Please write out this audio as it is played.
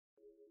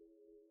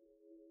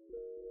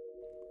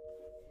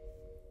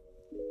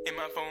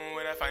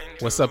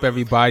What's up,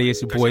 everybody?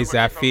 It's your boy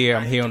Zafir.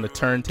 I'm here on the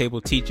Turntable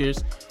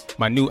Teachers.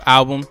 My new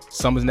album,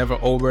 Summer's Never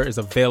Over, is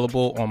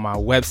available on my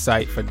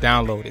website for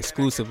download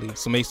exclusively.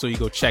 So make sure you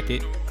go check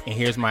it. And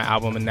here's my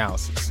album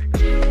analysis.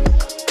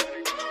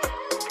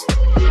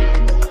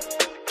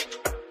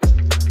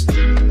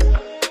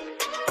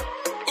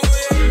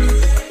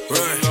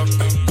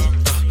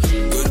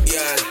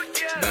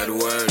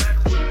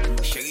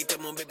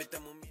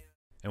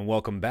 And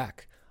welcome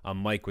back. I'm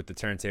Mike with the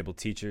Turntable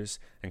Teachers,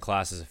 and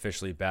class is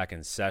officially back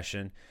in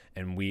session,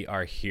 and we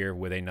are here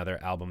with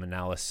another album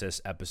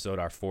analysis episode,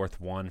 our fourth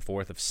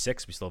of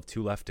six. We still have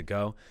two left to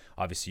go.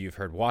 Obviously, you've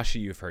heard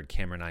Washi, you've heard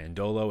Cameron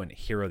Iandolo, and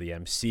Hero the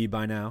MC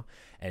by now,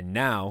 and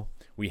now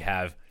we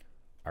have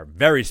our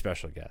very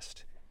special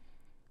guest,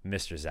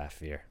 Mr.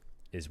 Zafir,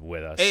 is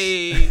with us.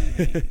 Hey!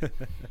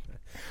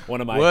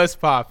 One of my What's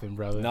poppin',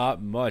 brother? Not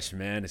much,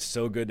 man. It's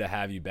so good to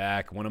have you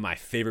back. One of my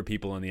favorite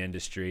people in the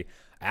industry.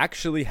 I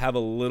actually have a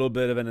little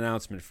bit of an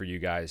announcement for you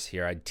guys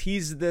here. I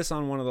teased this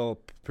on one of the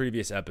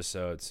previous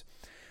episodes.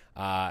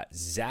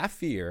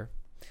 Zafir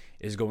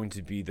is going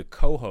to be the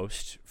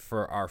co-host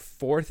for our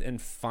fourth and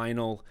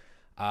final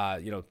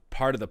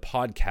part of the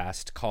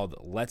podcast called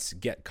Let's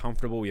Get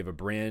Comfortable. We have a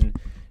brand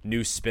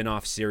new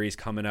spin-off series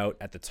coming out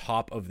at the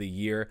top of the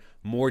year.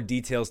 More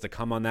details to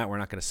come on that. We're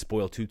not going to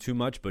spoil too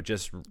much, but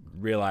just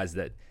realize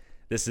that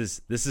this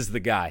is the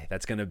guy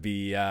that's going to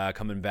be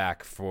coming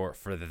back for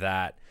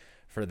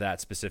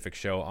that specific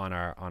show on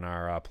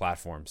our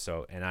platform.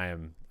 So, and I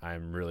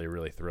am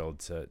really thrilled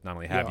to not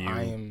only have you.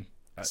 I am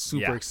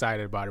super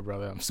excited about it,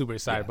 brother. I'm super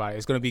excited about it.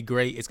 It's going to be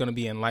great. It's going to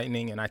be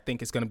enlightening, and I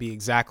think it's going to be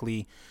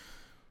exactly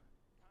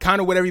kind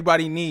of what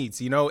everybody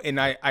needs,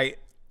 And I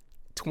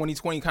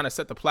 2020 kind of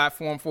set the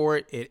platform for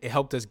it. It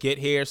helped us get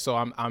here, so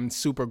I'm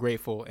super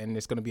grateful, and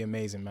it's going to be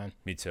amazing, man.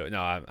 Me too.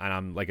 No,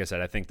 I'm like I said,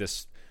 I think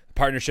this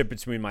partnership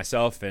between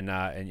myself and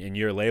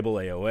your label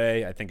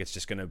AOA, I think it's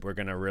just we're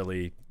gonna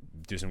really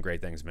do some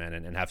great things, man,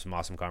 and have some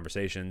awesome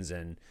conversations,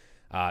 and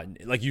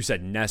like you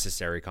said,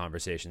 necessary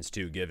conversations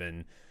too,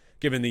 given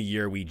the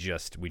year we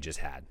just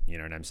had. You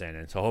know what I'm saying?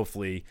 And so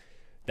hopefully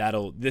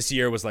this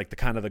year was like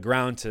the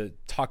ground to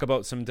talk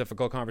about some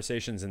difficult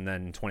conversations, and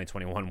then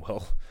 2021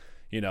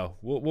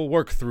 we'll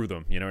work through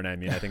them. You know what I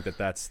mean? I think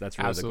that's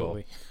really the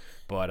goal.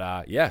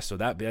 But so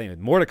anyway,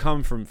 more to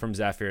come from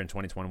Zafir in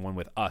 2021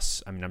 with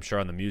us. I mean, I'm sure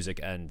on the music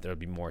end there'll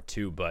be more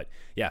too. But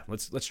yeah,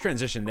 let's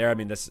transition there. I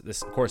mean, this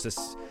of course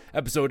this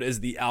episode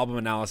is the album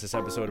analysis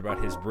episode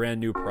about his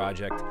brand new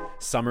project,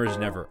 Summer's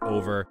Never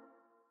Over.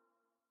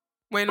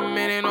 Wait a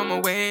minute, on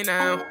my way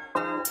now.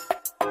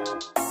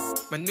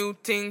 My new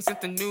ting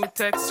sent the new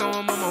text, so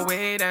I'm on my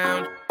way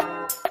down.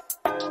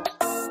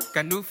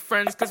 Got new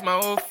friends, cause my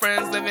old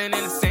friends living in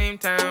the same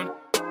town.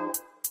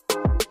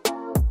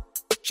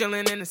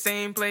 Chilling in the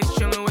same place,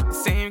 chilling with the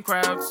same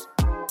crowds.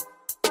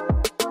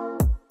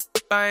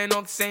 Buying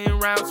all the same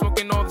routes,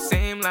 smoking all the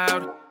same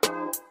loud.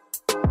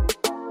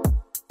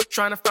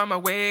 Trying to find my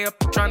way up,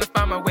 trying to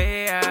find my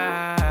way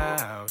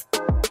out.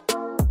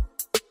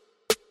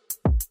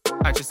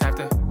 I just have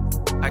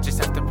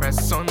to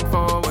press on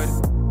forward.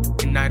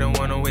 And I don't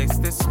wanna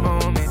waste this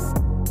moment.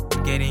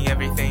 I'm getting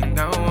everything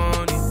I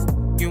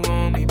wanted. You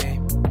want me,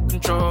 babe,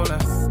 controller.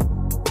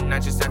 And I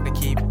just have to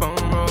keep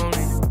on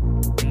rolling.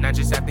 And I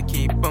just have to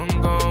keep on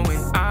going.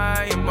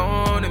 I am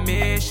on a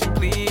mission,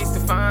 please, to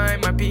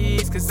find my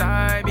peace. Cause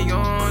I be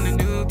on the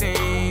new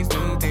things.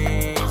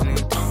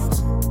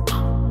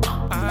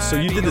 So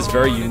you did this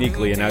very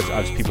uniquely, and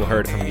as people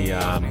heard from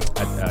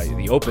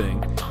the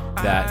opening,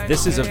 that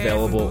this is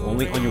available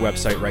only on your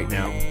website right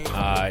now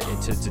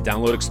to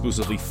download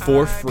exclusively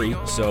for free.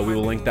 So we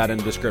will link that in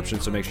the description.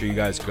 So make sure you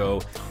guys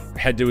go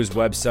head to his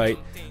website.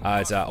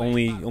 It's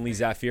only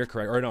Zafir,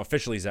 correct? Or no,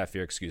 officially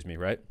Zafir, excuse me,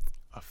 right?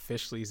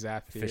 Officially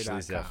Zafir.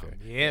 Officially Zafir.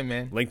 Yeah,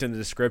 man. Linked in the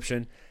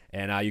description,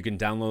 and you can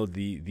download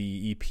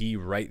the EP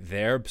right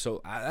there.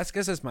 So I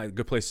guess that's my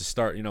good place to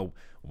start.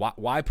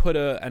 Why put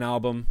an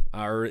album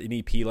or an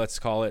EP, let's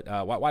call it?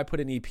 Why put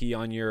an EP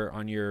on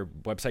your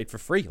website for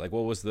free? Like,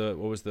 what was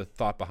the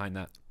thought behind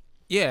that?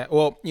 Yeah,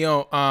 well,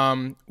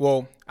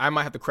 I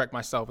might have to correct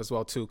myself as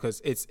well too,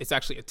 because it's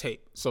actually a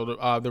tape.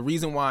 So the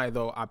reason why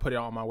though I put it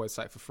on my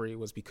website for free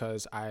was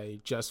because I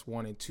just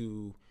wanted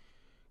to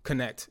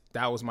connect.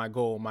 That was my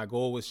goal. My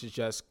goal was to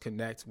just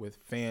connect with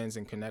fans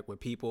and connect with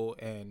people,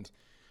 and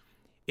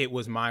it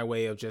was my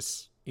way of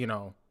just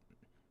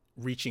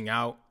reaching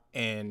out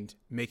and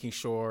making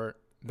sure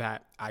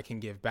that I can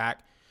give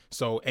back.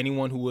 So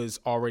anyone who was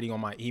already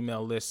on my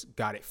email list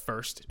got it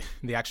first.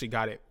 They actually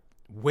got it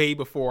way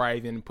before I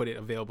even put it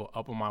available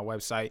up on my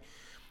website.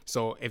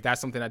 So if that's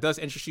something that does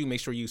interest you,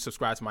 make sure you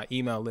subscribe to my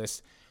email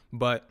list.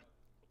 But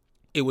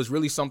it was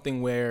really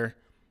something where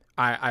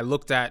I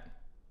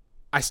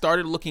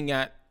started looking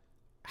at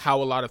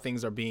how a lot of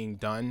things are being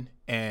done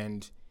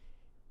and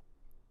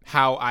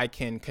how I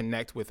can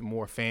connect with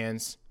more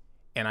fans.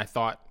 And I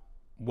thought,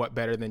 what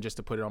better than just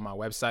to put it on my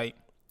website?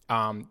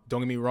 Don't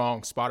get me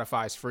wrong,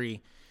 Spotify is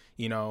free,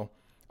 and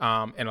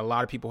a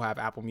lot of people have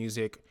Apple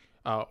Music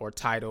or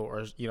Tidal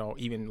or,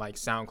 even like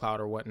SoundCloud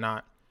or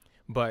whatnot.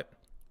 But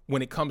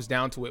when it comes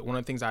down to it, one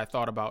of the things I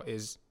thought about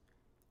is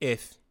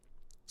if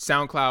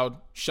SoundCloud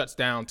shuts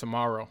down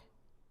tomorrow,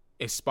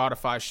 if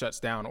Spotify shuts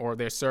down, or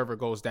their server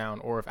goes down,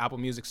 or if Apple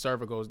Music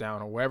server goes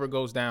down, or wherever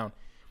goes down,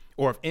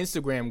 or if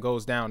Instagram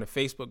goes down, if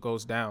Facebook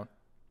goes down,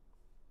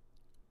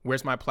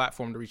 where's my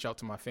platform to reach out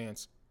to my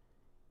fans?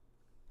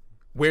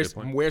 Where's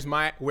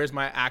my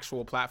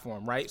actual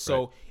platform, right?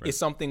 So it's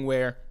something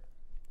where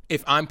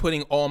if I'm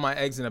putting all my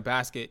eggs in a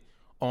basket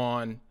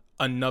on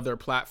another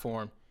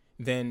platform,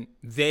 then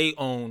they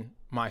own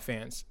my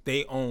fans.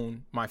 They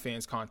own my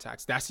fans'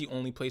 contacts. That's the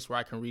only place where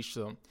I can reach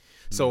them.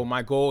 So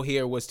my goal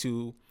here was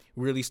to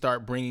really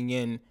start bringing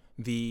in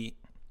the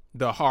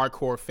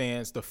hardcore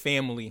fans, the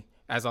family,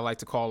 as I like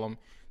to call them,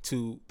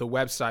 to the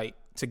website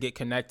to get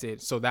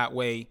connected. So that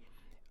way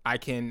I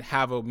can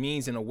have a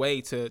means and a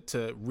way to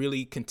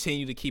really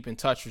continue to keep in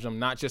touch with them,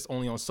 not just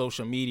only on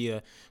social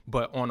media,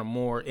 but on a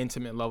more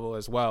intimate level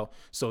as well.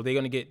 So they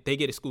get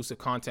exclusive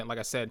content. Like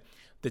I said,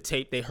 the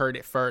tape, they heard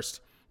it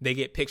first. They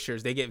get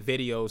pictures, they get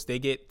videos, they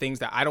get things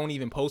that I don't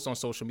even post on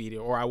social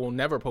media, or I will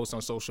never post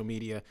on social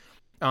media,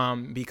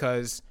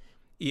 because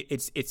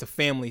it's a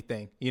family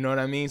thing. You know what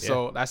I mean? Yeah.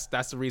 So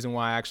that's the reason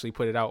why I actually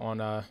put it out on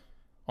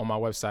my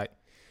website.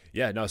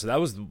 Yeah, no. So that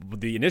was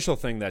the initial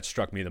thing that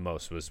struck me the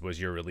most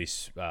was your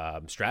release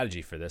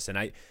strategy for this,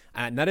 and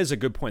that is a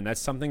good point. That's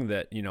something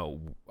that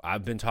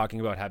I've been talking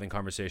about, having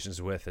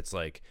conversations with. It's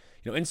like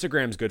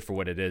Instagram's good for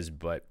what it is,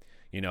 but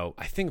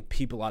I think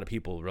a lot of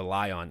people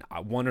rely on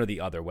one or the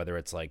other, whether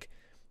it's like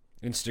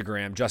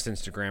Instagram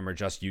or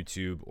just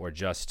YouTube or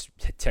just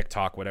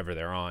TikTok, whatever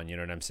they're on. You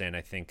know what I'm saying?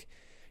 I think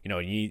you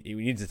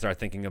need to start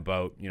thinking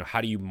about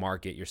how do you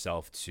market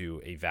yourself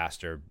to a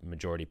vaster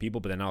majority of people,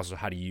 but then also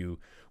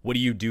what do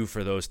you do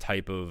for those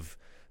type of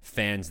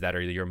fans that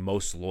are your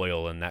most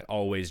loyal and that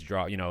always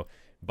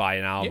buy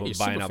an album,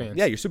 fans.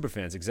 Yeah, your super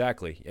fans,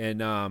 exactly.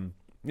 And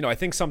I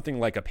think something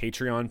like a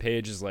Patreon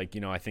page is like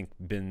I think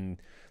been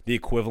the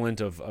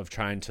equivalent of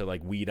trying to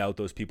like weed out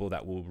those people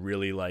that will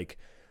really like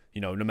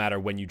no matter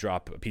when you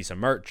drop a piece of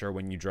merch or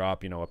when you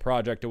drop a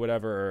project or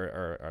whatever,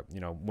 or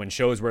when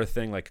shows were a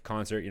thing, like a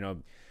concert,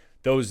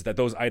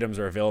 those items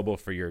are available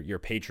for your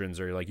patrons,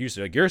 or like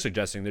you're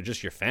suggesting they're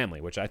just your family,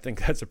 which I think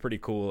that's a pretty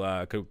cool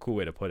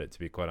way to put it, to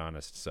be quite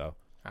honest. So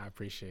I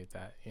appreciate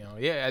that.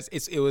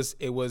 It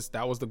was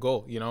that was the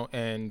goal,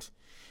 and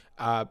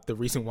the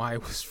reason why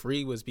it was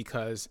free was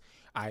because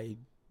I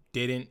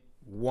didn't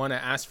want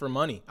to ask for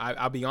money.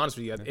 I'll be honest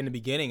with you. In the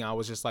beginning, I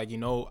was just like,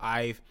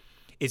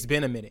 it's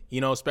been a minute,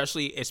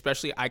 especially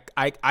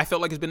I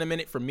felt like it's been a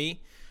minute for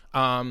me.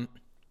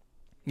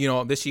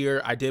 This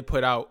year I did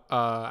put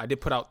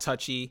out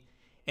Touchy,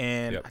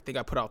 and I think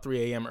I put out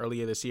 3 a.m.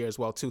 earlier this year as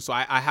well too. So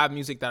I have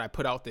music that I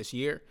put out this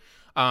year.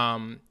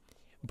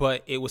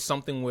 But it was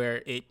something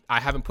where I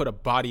haven't put a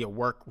body of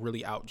work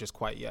really out just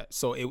quite yet.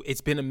 So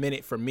it's been a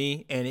minute for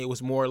me, and it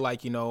was more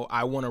like,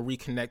 I want to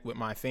reconnect with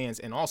my fans.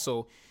 And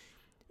also,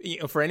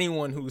 for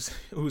anyone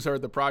who's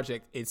heard the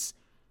project, it's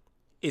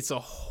a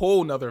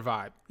whole nother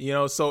vibe,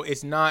 so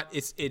it's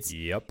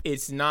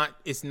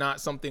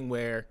not something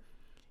where,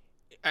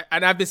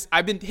 and I've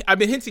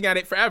been hinting at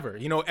it forever,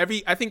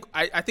 I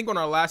think on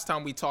our last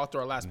time we talked, or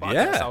our last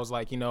podcast, I was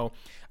like,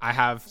 I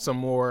have some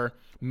more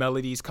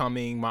melodies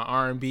coming, my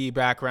R&B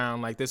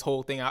background, like this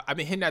whole thing. I've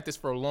been hinting at this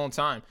for a long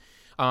time.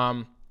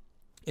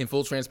 In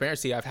full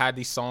transparency, I've had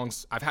these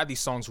songs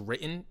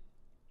written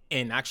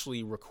and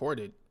actually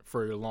recorded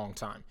for a long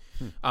time.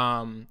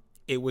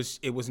 It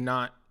was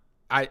not,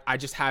 I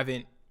just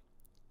haven't,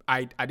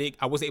 I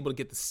wasn't able to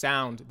get the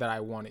sound that I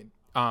wanted.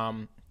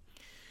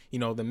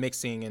 The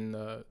mixing and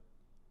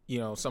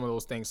some of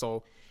those things.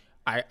 So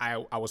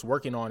I was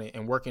working on it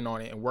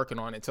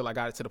until I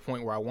got it to the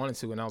point where I wanted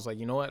to. And I was like,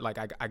 you know what? Like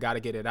I got to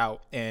get it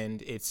out.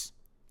 And it's,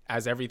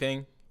 as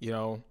everything,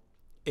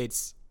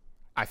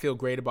 I feel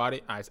great about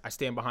it. I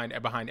stand behind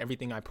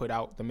everything I put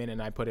out the minute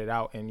I put it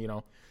out. And,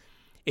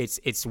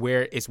 it's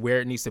where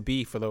it needs to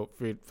be for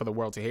the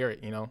world to hear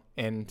it,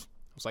 and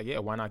I was like, yeah,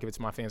 why not give it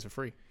to my fans for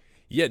free?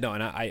 Yeah, no,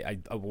 and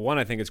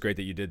I think it's great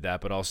that you did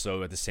that, but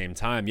also at the same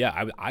time,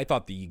 yeah, I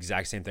thought the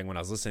exact same thing when I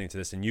was listening to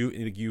this. And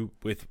you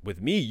with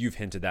me, you've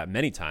hinted that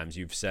many times.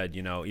 You've said,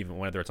 even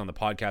whether it's on the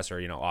podcast or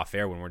off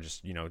air when we're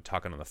just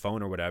talking on the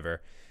phone or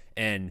whatever,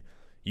 and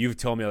you've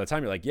told me all the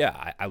time, you're like,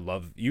 yeah, I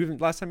love, even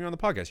last time you were on the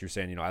podcast, you were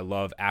saying, I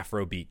love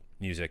Afrobeat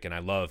music and I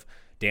love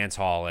dance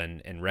hall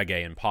and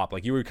reggae and pop.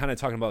 Like you were kind of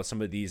talking about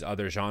some of these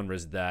other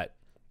genres that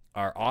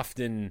are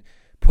often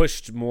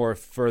pushed more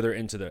further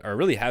into or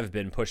really have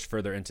been pushed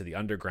further into the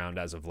underground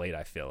as of late,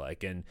 I feel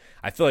like. And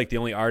I feel like the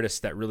only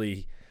artist that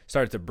really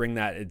started to bring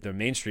that into the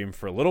mainstream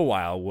for a little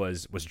while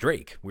was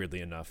Drake,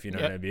 weirdly enough,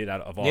 what I mean?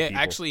 Out of all people.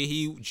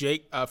 Actually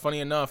funny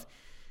enough,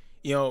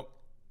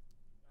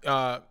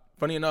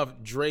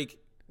 Drake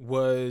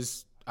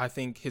was, I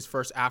think his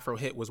first Afro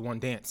hit was One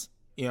Dance,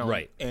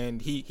 right.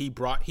 And he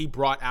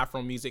brought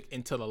Afro music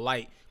into the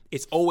light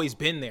it's always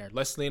been there.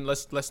 Let's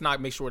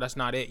not make sure that's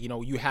not it. You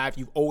know,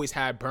 you've always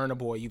had Burna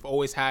Boy, you've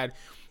always had,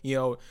 you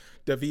know,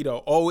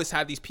 Davido, always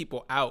had these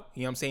people out.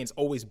 You know what I'm saying? It's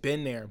always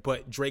been there,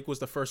 but Drake was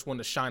the first one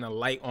to shine a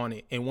light on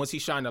it. And once he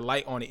shined a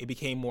light on it, it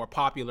became more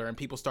popular and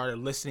people started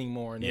listening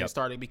more, and then it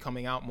started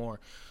becoming out more.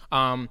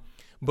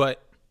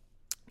 But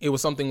it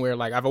was something where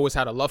like I've always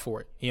had a love for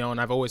it, you know, and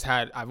I've always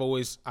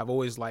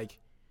like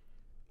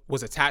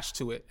was attached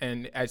to it,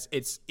 and as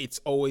it's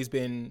always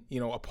been, you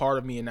know, a part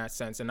of me in that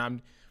sense.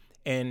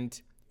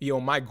 And you know,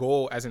 my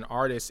goal as an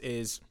artist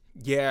is,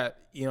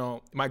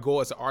 my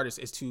goal as an artist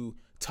is to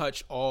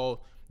touch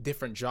all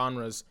different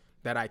genres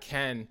that I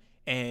can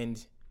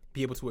and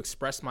be able to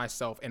express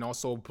myself and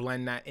also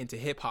blend that into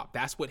hip hop.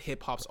 That's what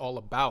hip hop's all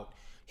about.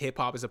 Hip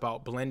hop is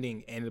about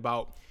blending and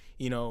about,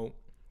 you know,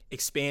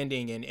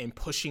 expanding and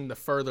pushing the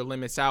further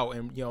limits out,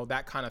 and, you know,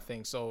 that kind of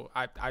thing. So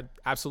I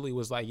absolutely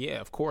was like,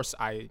 yeah, of course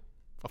I'm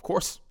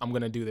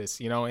going to do this,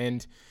 you know,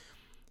 and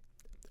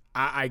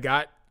I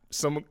got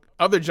some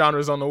other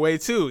genres on the way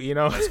too, you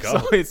know. Let's go.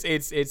 So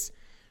it's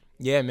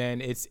yeah,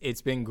 man,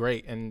 it's been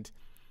great. And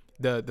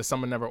the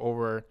Summer Never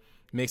Over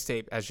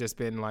mixtape has just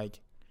been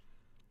like,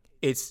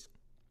 it's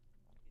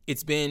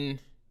been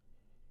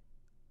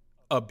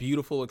a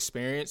beautiful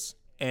experience,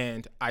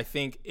 and I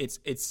think it's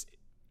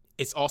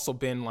also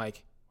been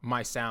like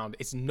my sound.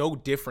 It's no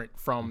different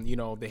from, you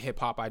know, the hip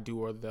hop I do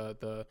or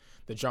the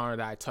genre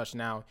that I touch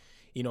now.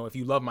 You know, if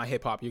you love my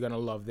hip hop, you're gonna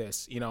love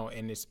this, you know.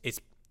 And it's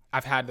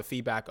I've had the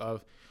feedback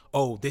of,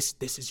 oh, this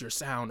is your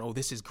sound. Oh,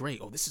 this is great.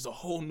 Oh, this is a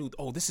whole new.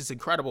 Oh, this is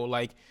incredible.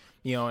 Like,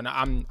 you know, and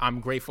I'm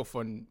grateful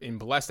for and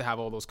blessed to have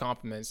all those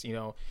compliments. You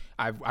know,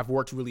 I've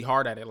worked really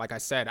hard at it. Like I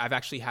said, I've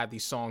actually had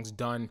these songs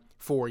done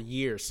for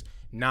years,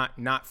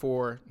 not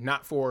for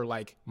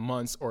like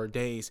months or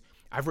days.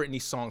 I've written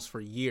these songs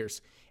for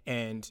years,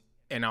 and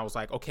I was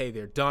like, okay,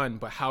 they're done,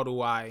 but how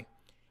do I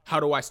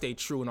stay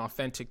true and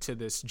authentic to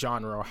this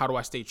genre, or how do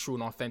I stay true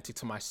and authentic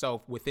to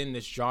myself within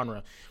this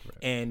genre? Right.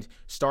 And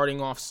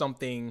starting off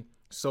something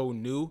so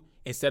new,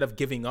 instead of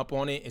giving up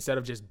on it, instead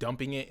of just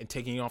dumping it and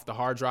taking it off the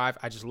hard drive,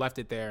 I just left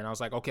it there, and I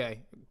was like, okay,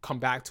 come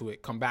back to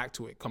it,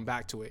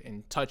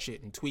 and touch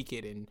it and tweak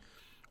it and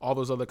all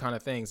those other kind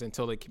of things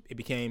until it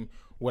became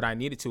what I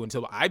needed to,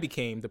 until I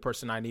became the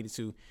person I needed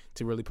to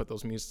really put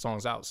those music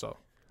songs out. So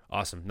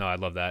awesome. No, I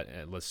love that.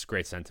 It's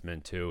great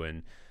sentiment too.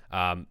 And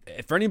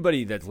for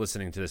anybody that's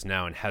listening to this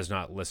now and has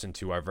not listened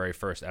to our very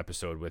first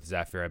episode with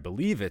Zafir, I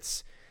believe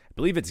it's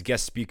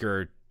guest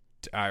speaker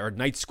or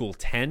Night School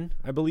 10,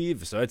 I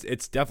believe. So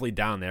it's definitely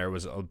down there. It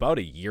was about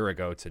a year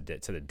ago to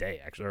the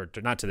day, actually, or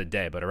not to the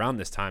day, but around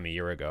this time a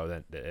year ago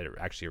that it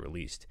actually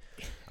released.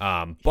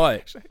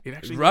 But it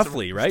actually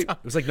roughly, right? It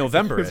was like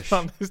November-ish. It was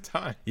around this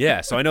time.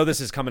 Yeah, so I know this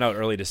is coming out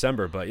early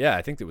December, but yeah,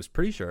 I think it was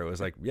pretty sure it was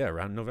like, yeah,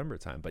 around November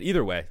time. But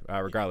either way,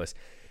 regardless,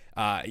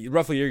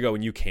 roughly a year ago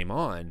when you came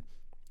on,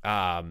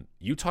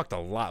 you talked a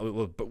lot.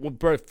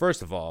 But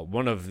first of all,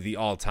 one of the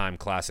all-time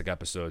classic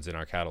episodes in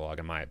our catalog,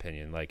 in my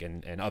opinion, like,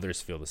 and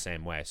others feel the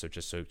same way. So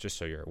just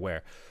so you're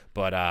aware,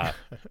 but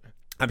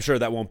I'm sure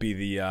that won't be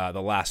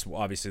the last,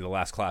 obviously the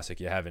last classic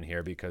you have in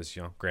here, because,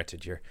 you know,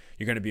 granted you're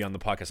going to be on the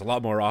podcast a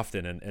lot more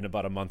often in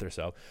about a month or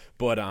so.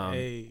 But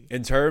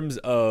in terms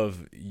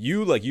of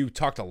you, like, you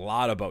talked a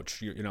lot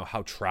about, you know,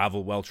 how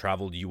well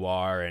traveled you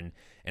are, and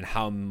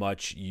how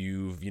much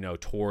you've, you know,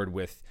 toured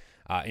with.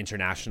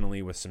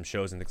 Internationally with some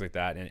shows and things like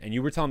that, and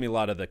you were telling me a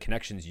lot of the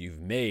connections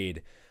you've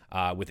made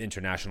with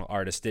international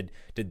artists. Did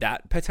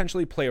that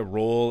potentially play a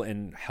role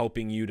in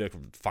helping you to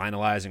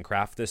finalize and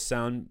craft this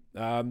sound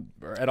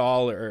at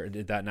all, or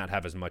did that not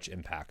have as much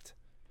impact?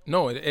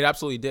 No, it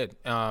absolutely did,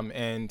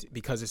 and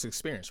because it's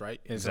experience,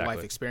 right? It's exactly. A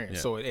life experience,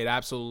 yeah. So it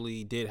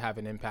absolutely did have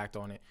an impact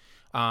on it.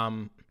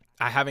 I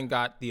haven't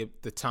got the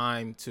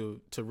time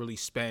to really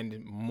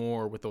spend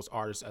more with those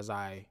artists as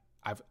I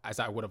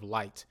would have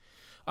liked.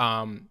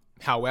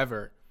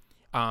 However,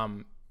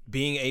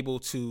 being able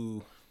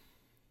to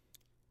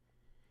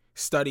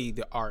study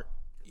the art,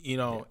 you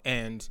know,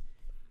 and,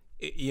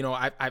 you know,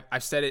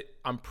 I've said it,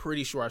 I'm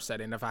pretty sure I've said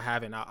it, and if I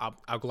haven't,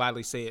 I'll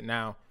gladly say it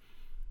now.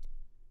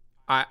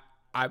 I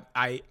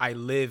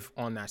live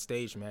on that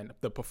stage, man.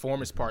 The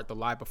performance part, the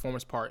live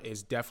performance part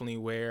is definitely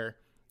where,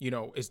 you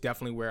know, is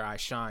definitely where I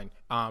shine.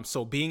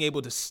 So being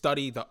able to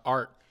study the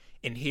art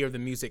and hear the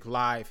music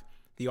live,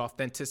 the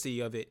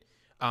authenticity of it,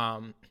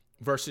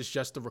 versus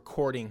just the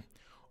recording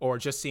or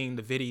just seeing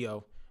the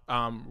video,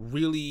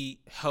 really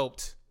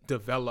helped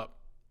develop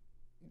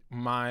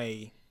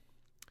my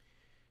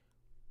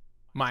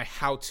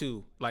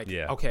how-to. Like,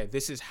 yeah. Okay,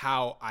 this is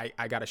how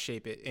I gotta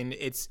shape it. And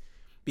it's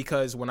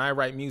because when I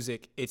write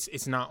music,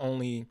 it's not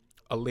only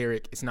a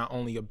lyric, it's not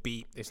only a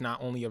beat, it's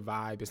not only a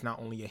vibe, it's not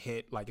only a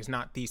hit. Like, it's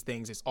not these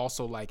things. It's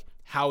also like,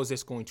 how is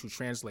this going to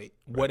translate?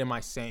 Right. What am I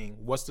saying?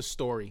 What's the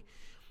story?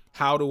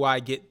 How do I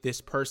get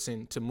this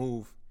person to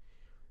move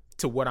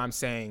to what I'm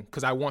saying?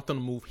 Because I want them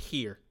to move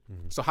here.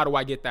 Mm-hmm. So how do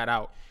I get that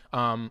out?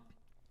 And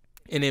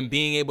then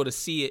being able to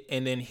see it,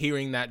 and then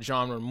hearing that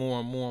genre more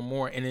and more and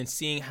more, and then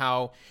seeing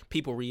how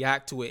people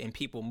react to it and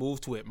people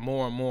move to it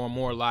more and more and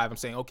more live. I'm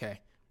saying, okay,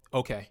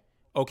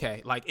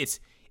 okay, like it's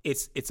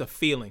a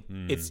feeling.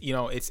 It's, you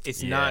know,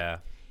 it's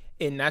not,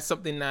 and that's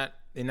something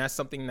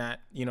that,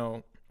 you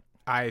know,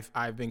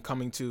 I've been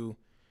coming to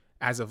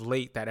as of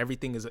late, that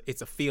everything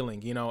it's a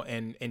feeling, you know,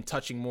 and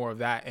touching more of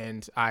that.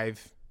 And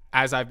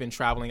as I've been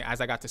traveling,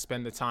 as I got to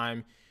spend the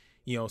time,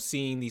 you know,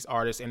 seeing these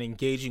artists and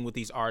engaging with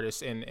these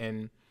artists,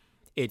 and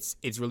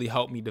it's really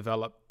helped me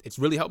develop. It's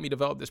really helped me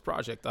develop this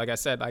project. Like I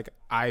said, like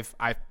I've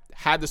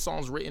had the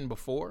songs written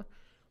before,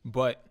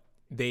 but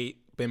they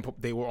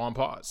were on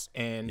pause,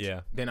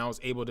 and then I was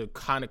able to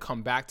kind of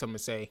come back to them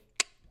and say,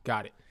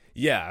 got it.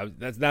 Yeah,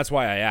 that's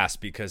why I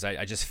asked, because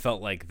I just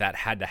felt like that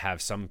had to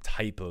have some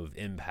type of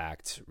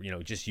impact, you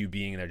know, just you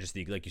being there, just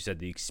like you said,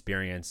 the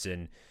experience,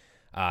 and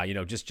you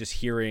know, just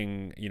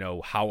hearing, you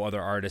know, how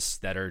other artists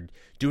that are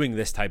doing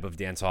this type of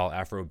dancehall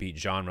Afrobeat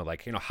genre,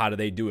 like, you know, how do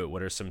they do it?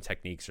 What are some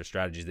techniques or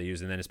strategies they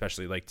use? And then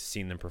especially like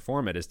seeing them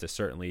perform it is to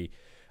certainly,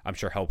 I'm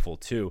sure, helpful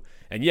too.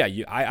 And yeah,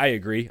 I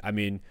agree. I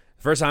mean,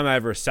 the first time I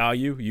ever saw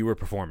you were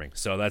performing.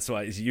 So that's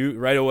why you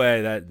right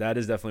away, that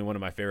is definitely one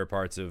of my favorite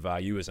parts of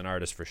you as an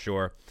artist for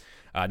sure.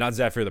 Not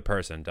Zafir the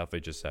person, definitely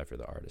just Zafir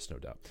the artist, no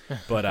doubt.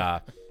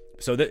 But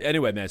so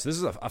anyway, man, so this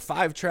is a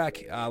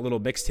 5-track little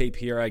mixtape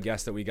here, I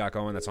guess, that we got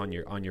going. That's on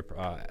your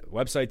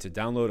website to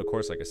download. Of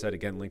course, like I said,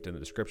 again, linked in the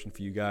description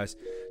for you guys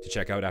to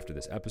check out after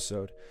this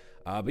episode.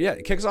 But yeah,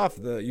 you kick off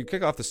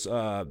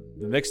the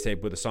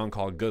mixtape with a song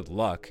called Good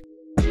Luck.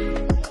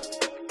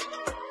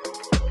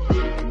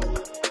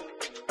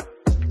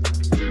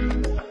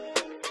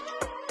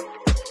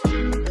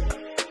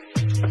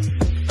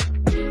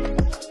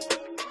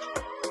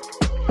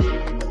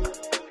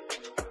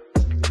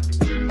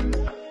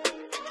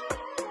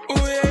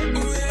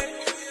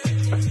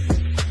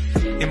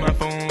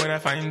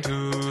 Fine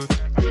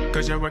tooth,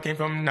 cause you're working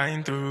from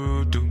 9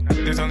 through 2.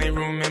 There's only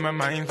room in my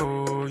mind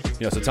for you.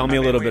 Yeah, so tell me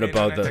a little bit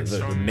about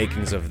the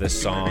makings of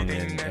this song,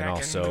 and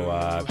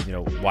also you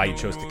know, why you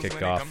chose to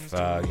kick off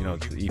you know,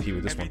 the EP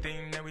with this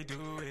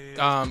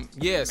one.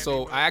 Yeah,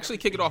 so I actually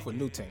kick it off with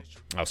New Ting.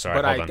 Oh, sorry.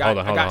 But Hold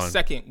on. I got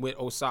second with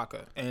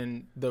Osaka,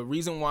 and the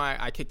reason why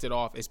I kicked it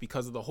off is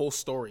because of the whole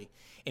story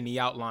in the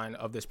outline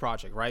of this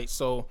project, right?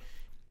 So,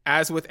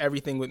 as with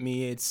everything with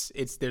me, it's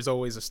there's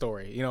always a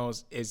story, you know,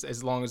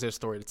 as long as there's a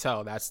story to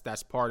tell,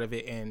 that's part of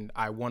it. And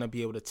I want to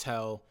be able to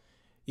tell,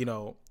 you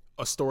know,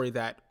 a story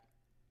that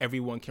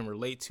everyone can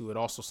relate to. It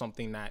also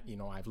something that, you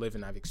know, I've lived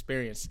and I've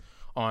experienced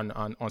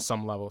on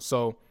some level.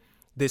 So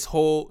this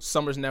whole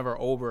Summer's Never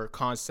Over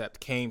concept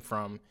came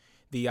from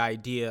the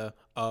idea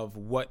of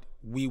what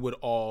we would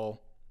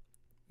all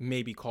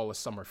maybe call a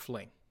summer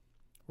fling,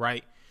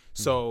 right?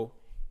 Mm-hmm. So,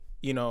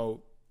 you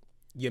know,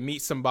 you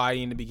meet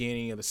somebody in the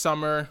beginning of the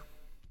summer.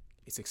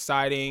 It's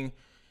exciting.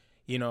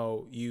 You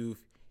know, you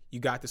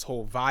got this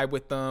whole vibe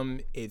with them.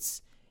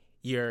 It's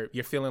you're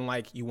feeling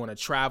like you want to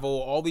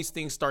travel. All these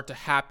things start to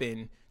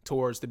happen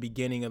towards the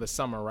beginning of the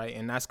summer, right?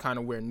 And that's kind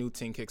of where New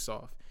Ting kicks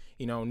off.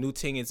 You know, New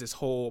Ting is this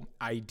whole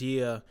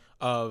idea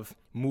of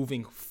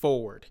moving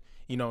forward.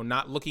 You know,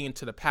 not looking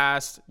into the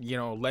past. You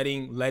know,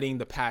 letting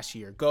the past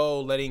year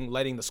go,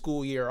 letting the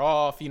school year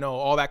off. You know,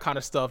 all that kind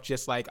of stuff.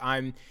 Just like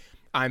I'm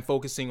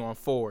focusing on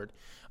forward.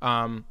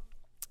 And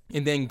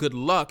then Good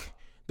Luck,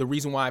 the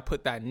reason why I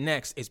put that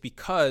next is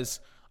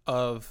because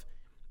of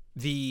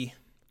the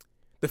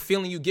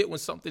feeling you get when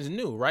something's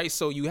new, right?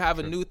 So you have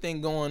a new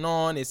thing going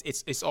on,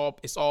 it's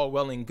all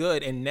well and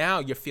good, and now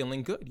you're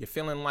feeling good. You're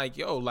feeling like,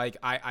 yo, like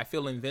I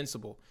feel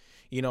invincible,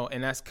 you know,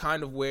 and that's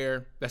kind of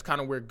where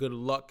Good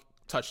Luck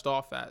touched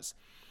off as.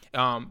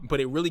 But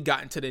it really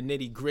got into the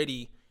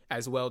nitty-gritty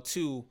as well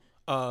too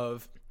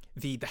of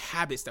the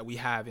habits that we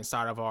have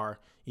inside of our,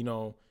 you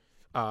know,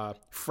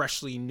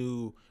 freshly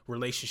new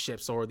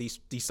relationships or these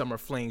summer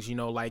flings, you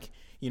know, like,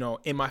 you know,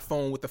 in my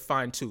phone with the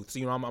fine tooth. So,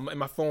 you know, I'm in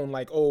my phone,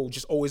 like,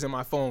 just always in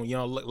my phone, you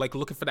know, like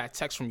looking for that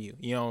text from you,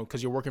 you know,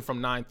 cause you're working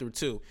from 9 through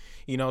 2,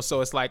 you know?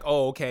 So it's like,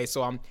 okay.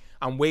 So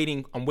I'm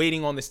waiting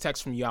on this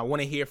text from you. I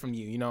want to hear from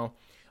you, you know?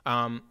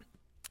 And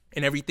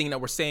everything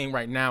that we're saying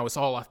right now is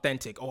all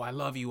authentic. Oh, I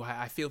love you.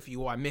 I feel for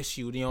you. Oh, I miss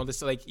you. You know,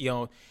 this, like, you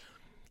know,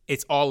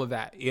 it's all of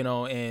that, you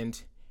know,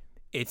 and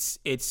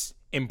it's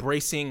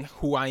embracing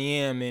who I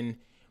am, and,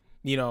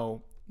 you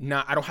know,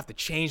 I don't have to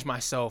change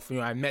myself. You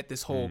know, I met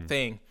this whole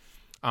thing.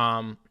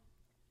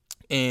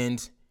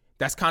 And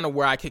that's kind of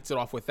where I kicked it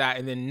off with that.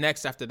 And then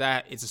next after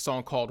that, it's a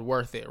song called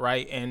Worth It,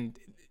 right? And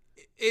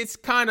this is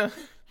kind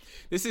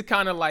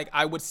of like,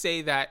 I would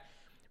say that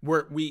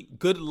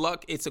Good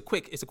Luck, it's a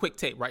quick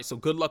tape, right? So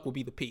Good Luck will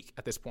be the peak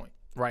at this point,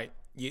 right?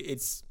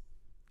 It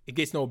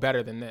gets no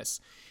better than this.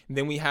 And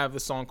then we have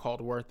the song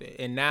called Worth It.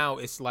 And now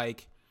it's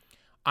like,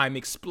 I'm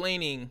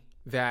explaining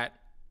that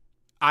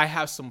I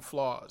have some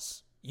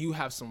flaws. You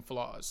have some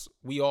flaws.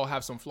 We all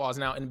have some flaws.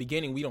 Now, in the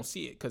beginning, we don't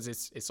see it because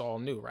it's all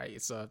new, right?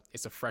 It's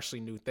a freshly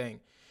new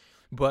thing.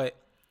 But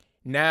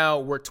now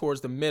we're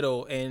towards the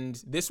middle,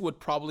 and this would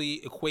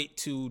probably equate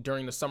to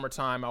during the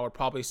summertime. I would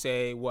probably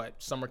say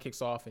summer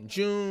kicks off in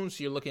June.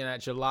 So you're looking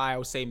at July. I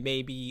would say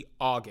maybe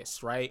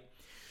August, right?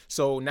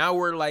 So now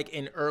we're like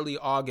in early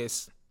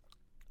August,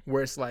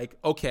 where it's like,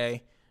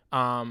 okay,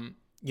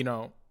 you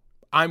know,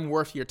 I'm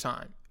worth your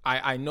time.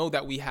 I know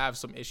that we have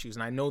some issues,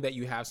 and I know that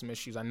you have some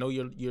issues. I know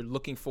you're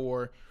looking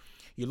for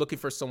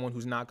someone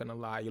who's not going to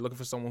lie. You're looking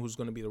for someone who's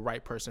going to be the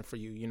right person for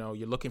you. You know,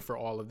 you're looking for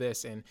all of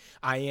this, and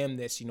I am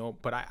this, you know,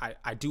 but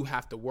I do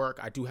have to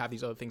work. I do have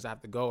these other things I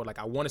have to go. Like,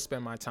 I want to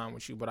spend my time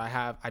with you, but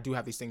I do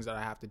have these things that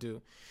I have to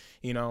do,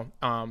 you know.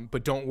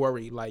 But don't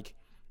worry. Like,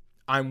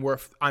 I'm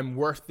worth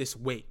this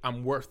weight.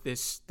 I'm worth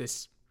this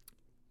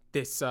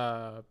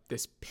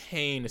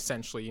pain,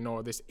 essentially, you know,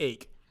 or this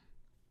ache,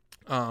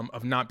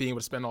 of not being able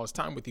to spend all this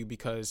time with you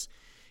because,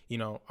 you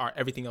know,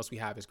 everything else we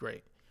have is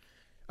great.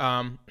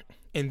 And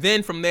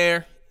then from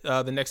there,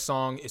 the next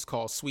song is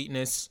called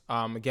Sweetness.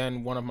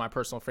 Again, one of my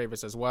personal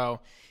favorites as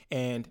well.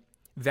 And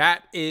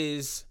that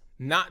is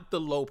not the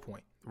low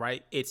point,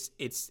 right? It's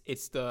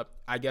the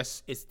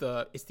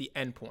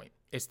end point.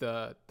 It's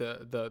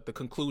the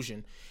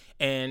conclusion.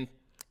 And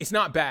it's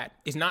not bad.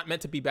 It's not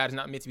meant to be bad. It's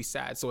not meant to be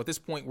sad. So at this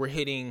point, we're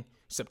hitting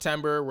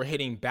September. We're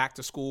hitting back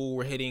to school.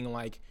 We're hitting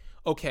like,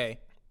 okay.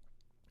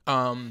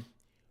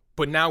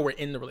 But now we're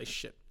in the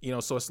relationship, you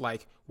know? So it's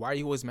like, why are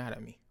you always mad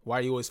at me? Why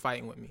are you always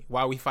fighting with me?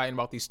 Why are we fighting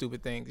about these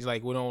stupid things? It's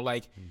like, we don't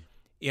like,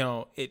 you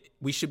know,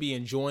 we should be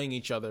enjoying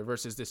each other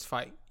versus this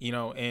fight, you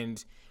know?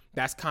 And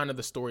that's kind of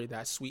the story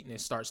that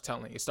Sweetness starts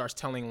telling. It starts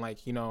telling,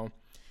 like, you know,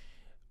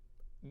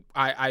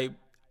 I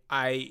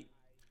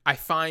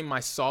find my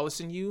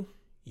solace in you.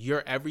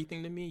 You're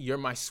everything to me. You're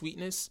my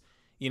sweetness.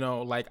 You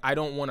know, like, I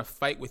don't want to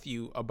fight with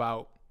you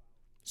about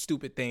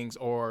stupid things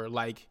or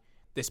like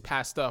this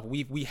past stuff.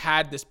 We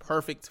had this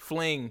perfect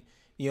fling,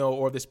 you know,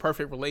 or this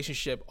perfect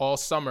relationship all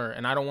summer,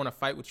 and I don't want to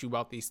fight with you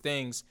about these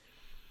things.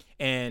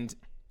 And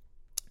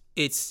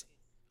it's,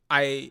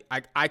 I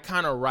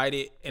kind of write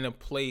it in a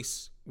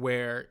place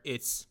where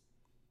it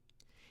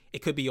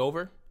could be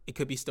over. It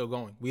could be still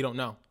going. We don't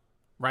know,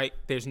 right?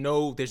 There's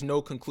no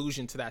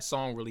conclusion to that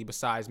song really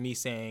besides me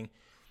saying,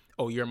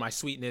 oh, you're my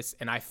sweetness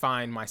and I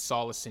find my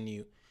solace in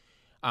you.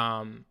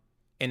 And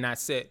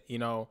that's it, you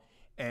know?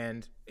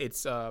 And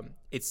it's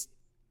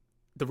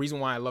the reason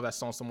why I love that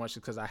song so much is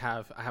because I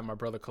have my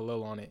brother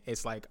Khalil on it.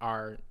 It's like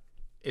our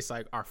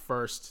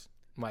first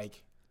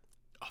like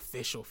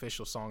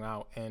official song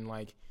out. And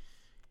like,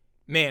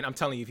 man, I'm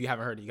telling you, if you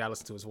haven't heard it, you gotta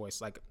listen to his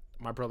voice. Like,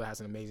 my brother has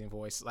an amazing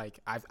voice. Like,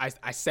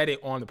 I said it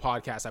on the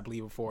podcast, I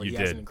believe, before. He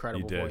has an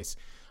incredible voice.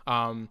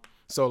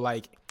 So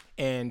like,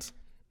 and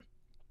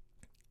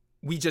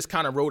we just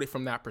kind of wrote it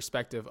from that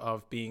perspective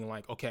of being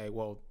like, okay,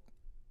 well,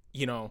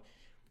 you know,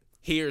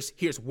 here's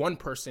one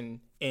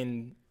person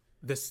in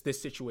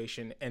this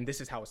situation, and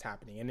this is how it's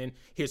happening. And then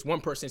here's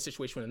one person in a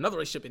situation with another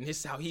relationship, and this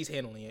is how he's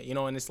handling it, you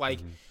know? And it's like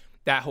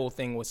that whole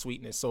thing with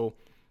Sweetness. So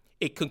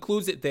it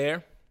concludes it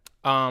there.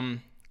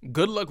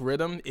 Good Luck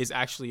Rhythm is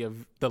actually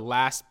the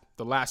last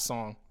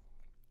song.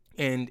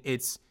 And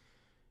it's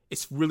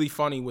really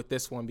funny with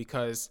this one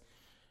because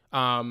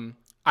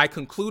I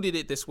concluded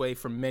it this way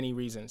for many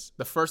reasons.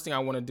 The first thing I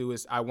want to do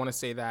is I want to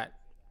say that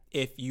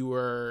if you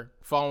were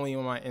following me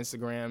on my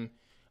Instagram,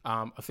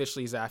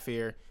 officially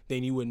Zafir,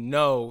 then you would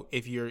know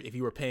if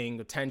you were paying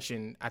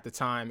attention at the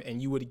time,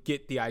 and you would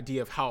get the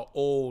idea of how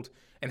old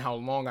and how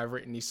long I've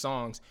written these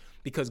songs,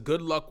 because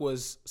Good Luck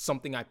was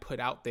something I put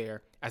out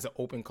there as an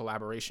open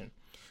collaboration.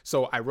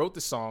 So I wrote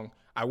the song,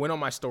 I went on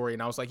my story,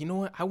 and I was like, you know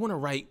what? I want to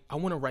write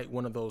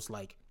one of those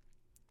like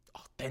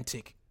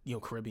authentic, you know,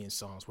 Caribbean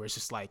songs where it's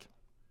just like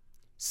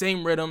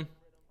same rhythm,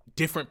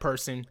 different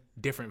person,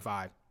 different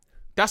vibe.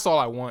 That's all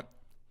I want.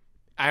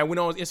 I went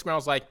on Instagram, I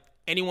was like,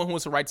 anyone who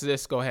wants to write to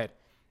this, go ahead.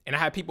 And I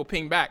had people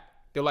ping back.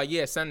 They're like,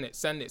 yeah, send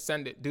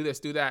it, do this,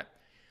 do that.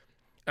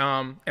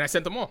 And I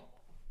sent them all.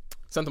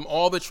 Sent them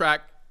all the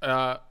track,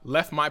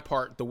 left my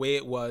part the way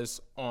it was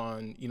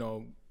on, you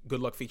know, Good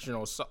Luck featuring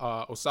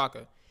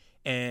Osaka.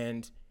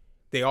 And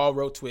they all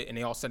wrote to it, and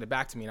they all sent it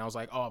back to me. And I was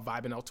like, oh,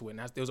 vibing out to it. And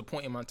there was a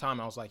point in my time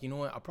I was like, you know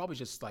what? I'll probably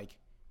just like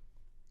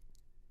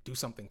do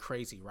something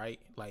crazy, right?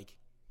 Like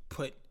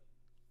put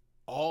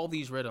all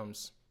these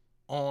rhythms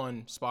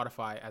on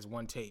Spotify as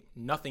one tape,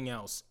 nothing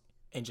else,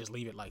 and just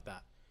leave it like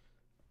that.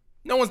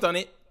 No one's done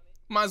it.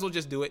 Might as well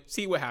just do it.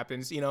 See what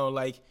happens, you know,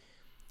 like,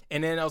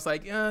 and then I was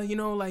like, you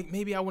know, like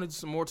maybe I want to do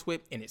some more to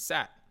it, and it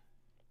sat.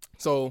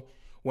 So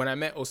when I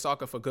met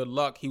Osaka for Good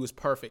Luck, he was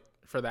perfect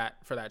for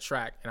that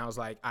track. And I was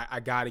like, I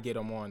got to get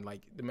him on.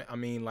 Like, I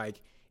mean, like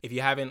if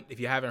you haven't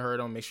heard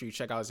him, make sure you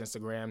check out his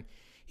Instagram.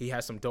 He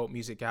has some dope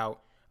music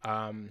out.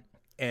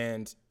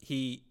 And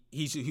he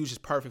was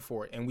just perfect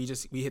for it. And we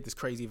hit this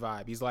crazy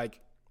vibe. He's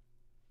like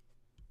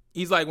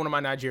one of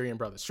my Nigerian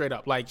brothers, straight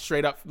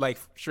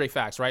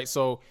facts, right?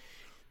 So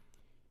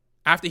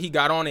after he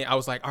got on it, I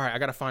was like, all right, I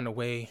got to find a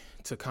way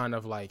to kind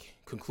of like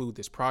conclude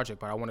this project,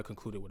 but I want to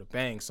conclude it with a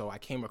bang. So I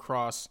came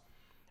across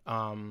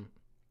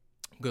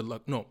Good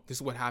Luck. No, this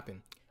is what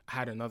happened. I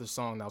had another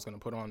song that I was going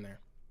to put on there.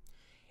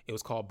 It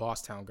was called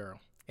Bosstown Girl.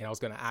 And I was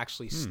going to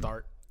actually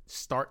start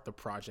the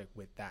project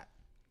with that.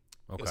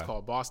 Okay. It was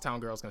called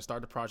Bosstown Girl. I was going to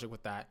start the project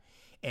with that.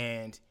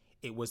 And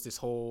it was this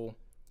whole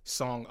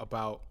song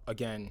about,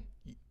 again,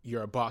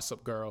 you're a boss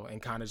up girl,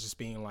 and kind of just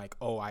being like,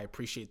 oh, I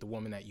appreciate the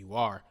woman that you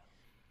are.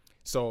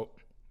 So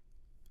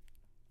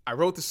I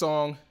wrote the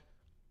song.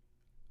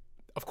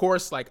 Of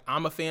course, like,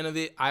 I'm a fan of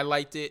it. I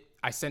liked it.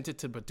 I sent it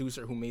to the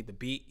producer who made the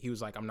beat. He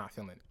was like, I'm not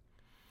feeling it.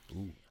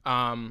 Ooh.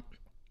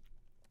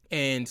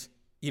 And,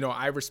 you know,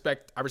 I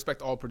respect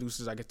all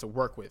producers I get to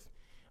work with.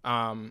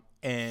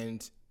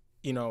 And,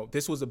 you know,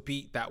 this was a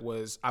beat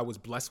I was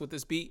blessed with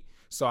this beat.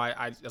 So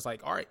I was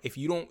like, all right, if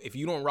you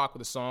don't rock with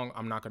the song,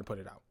 I'm not going to put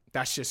it out.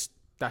 That's just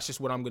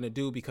what I'm going to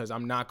do, because I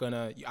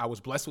was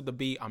blessed with the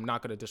beat. I'm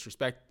not going to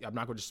disrespect it. I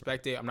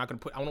don't want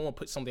to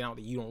put something out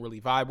that you don't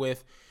really vibe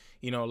with.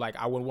 You know, like,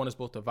 I would want us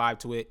both to vibe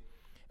to it.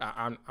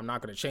 I'm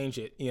not going to change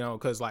it, you know,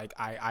 because, like,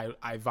 I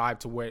vibe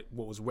to what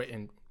was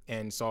written.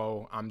 And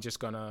so I'm just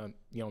going to,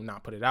 you know,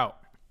 not put it out.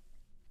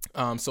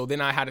 So then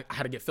I had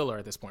to get filler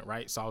at this point,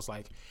 right? So I was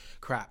like,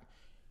 crap.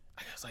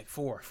 It's like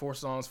four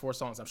songs.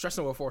 I'm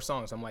stressing with 4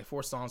 songs. I'm like,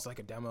 4 songs, like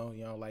a demo,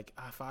 you know, like,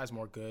 5 is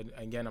more good.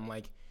 Again, I'm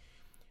like,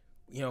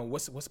 you know,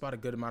 what's about a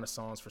good amount of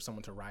songs for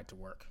someone to ride to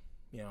work?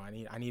 You know,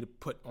 I need to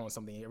put on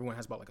something. Everyone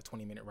has about like a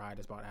 20-minute ride.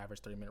 It's about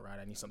average 30-minute ride.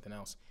 I need something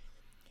else.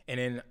 And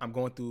then I'm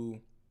going through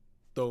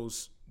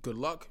those Good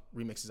Luck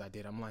remixes I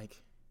did. I'm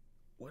like,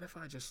 what if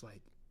I just,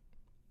 like,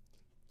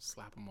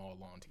 slap them all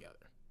on together?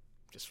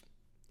 Just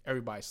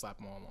everybody slap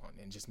them all on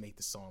and just make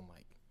the song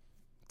like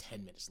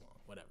 10 minutes long,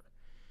 whatever.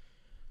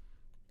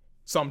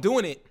 So I'm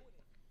doing it,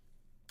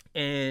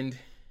 and,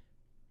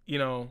 you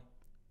know,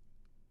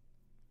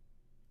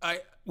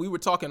 we were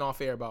talking off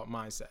air about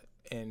mindset,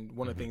 and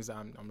one of the things that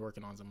I'm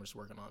working on is I'm just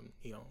working on,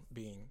 you know,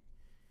 being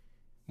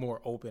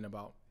more open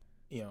about,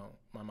 you know,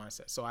 my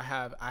mindset. So I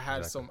had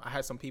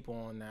some people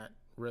on that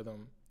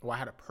rhythm. Well, I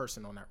had a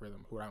person on that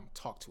rhythm who I don't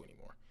talk to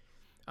anymore.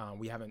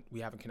 We haven't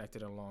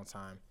connected in a long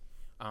time.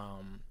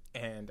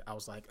 And I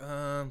was like, do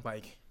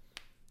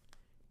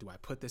I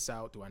put this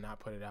out? Do I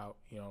not put it out?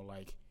 You know,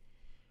 like,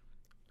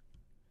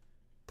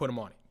 put them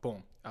on it.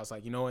 Boom. I was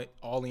like, you know what?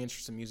 All the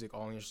interest in music,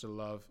 all the interest in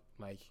love,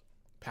 like,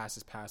 past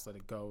is past, let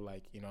it go.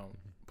 Like, you know,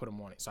 put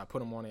them on it. So I put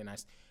them on it, and I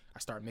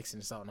start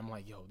mixing this out, and I'm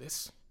like, yo,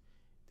 this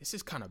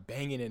is kind of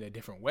banging in a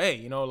different way.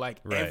 You know, like,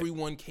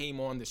 everyone came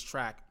on this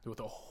track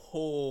with a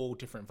whole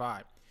different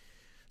vibe.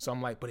 So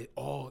I'm like, but it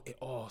all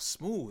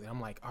smooth. And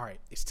I'm like, all right,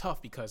 it's tough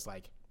because,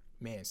 like,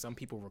 man, some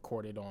people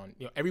recorded on,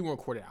 you know, everyone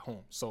recorded at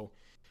home. So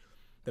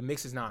the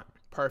mix is not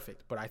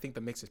perfect, but I think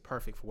the mix is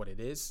perfect for what it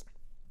is.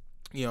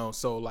 You know,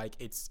 so, like,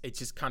 it's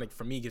just kind of,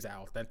 for me, gives that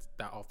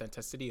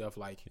authenticity of,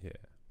 like,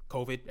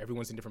 COVID.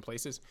 Everyone's in different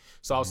places.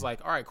 So I was like,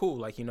 all right, cool.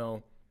 Like, you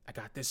know, I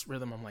got this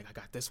rhythm. I'm like, I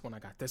got this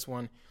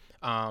one.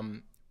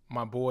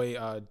 My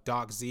boy,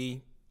 Doc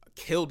Z,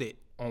 killed it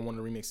on one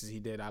of the remixes he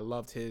did. I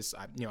loved his.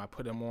 I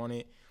put him on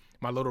it.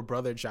 My little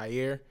brother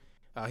Jair,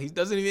 he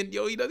doesn't even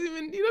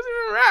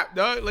rap,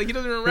 dog. Like, he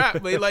doesn't even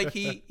rap, but, like,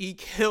 he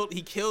killed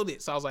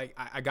it. So I was like,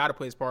 I got to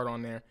put his part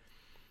on there.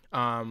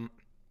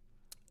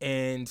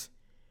 And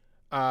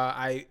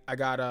I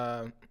got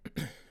a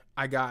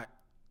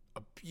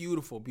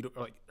beautiful,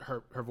 like,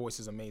 her voice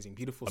is amazing,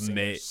 beautiful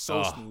singer,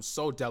 so smooth,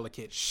 so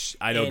delicate.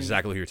 I know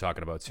exactly who you're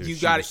talking about too. You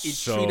got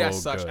to treat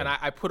as such, and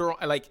I put her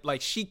on,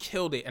 like she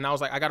killed it, and I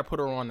was like, I got to put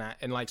her on that,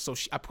 and, like, so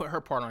I put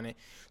her part on it.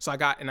 So I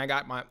got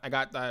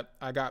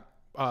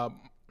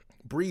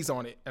Breeze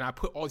on it, and I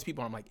put all these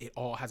people on. I'm like, it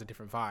all has a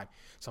different vibe.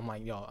 So I'm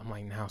like,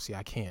 now, see,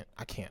 I can't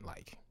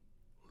like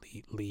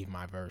leave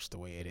my verse the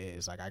way it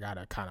is. Like, I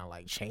gotta kind of,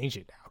 like, change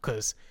it now,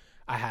 because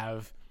I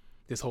have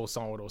this whole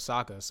song with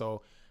Osaka.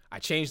 So I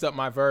changed up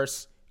my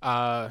verse,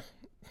 fell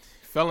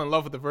in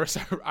love with the verse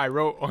I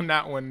wrote on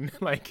that one.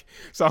 Like,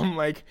 so I'm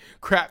like,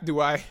 crap,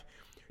 do I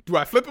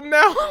flip him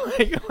now?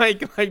 like,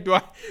 do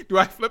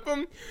I flip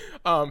him?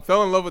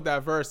 Fell in love with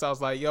that verse. I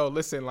was like, yo,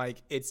 listen, like,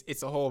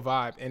 it's a whole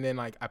vibe. And then,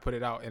 like, I put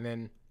it out. And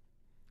then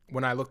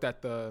when I looked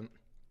at the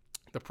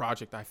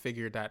project, I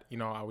figured that, you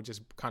know, I would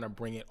just kind of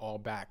bring it all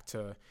back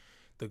to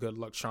the Good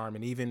Luck charm.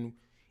 And even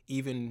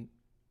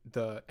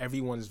the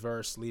everyone's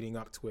verse leading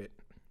up to it,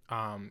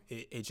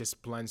 it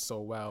just blends so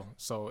well.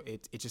 So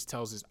it just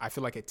tells I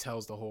feel like it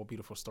tells the whole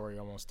beautiful story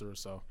almost through.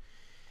 So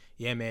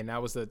yeah, man,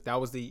 that was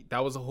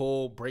a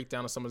whole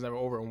breakdown of Summer's Never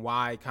Over, and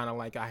why kind of,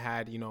 like, I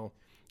had, you know,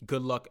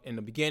 Good Luck in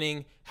the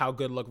beginning, how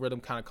Good Luck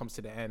Rhythm kind of comes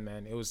to the end,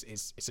 man.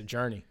 It's a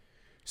journey.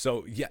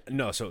 So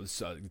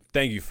so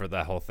thank you for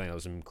that whole thing. It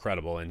was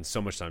incredible and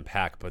so much to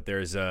unpack. But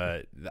there's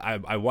I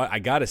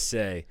gotta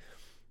say,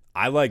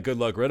 I like Good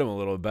Luck Rhythm a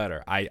little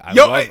better.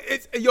 Listen,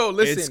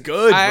 it's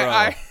good,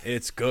 bro.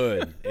 It's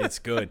good. It's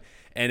good.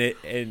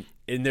 And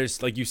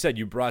there's, like you said,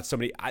 you brought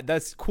somebody.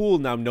 That's cool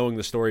now, knowing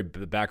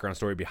the background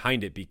story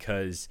behind it,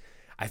 because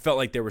I felt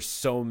like there were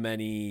so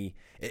many.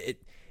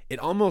 It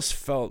almost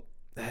felt.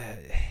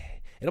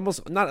 It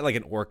almost, not like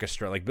an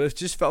orchestra, like, but it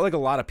just felt like a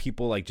lot of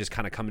people, like, just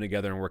kind of coming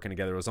together and working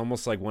together. It was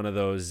almost like one of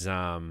those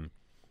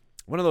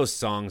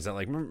songs that,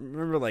 like,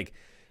 remember, like,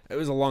 It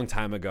was a long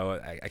time ago.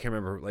 I can't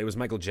remember. It was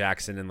Michael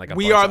Jackson and like a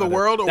We bunch Are of the other-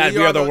 World, or that We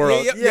We Are Are the the-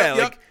 World. yep, Yeah, yep,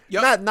 like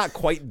yep. not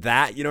quite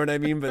that. You know what I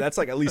mean? But that's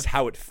like at least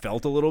how it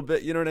felt a little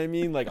bit. You know what I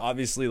mean? Like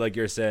obviously, like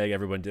you're saying,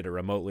 everyone did it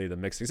remotely. The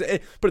mixing.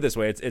 Put it this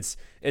way: it's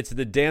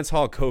the dance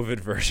hall COVID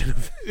version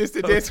of. It's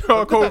the dance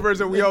hall cover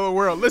version of We Are the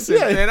World. Listen,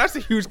 man, that's a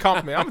huge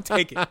compliment. I'm gonna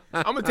take it.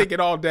 I'm gonna take it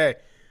all day.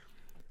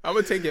 I'm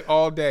gonna take it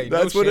all day.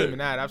 That's no what shame in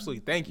that.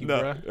 Absolutely. Thank you,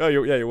 bro. Oh,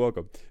 you're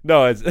welcome.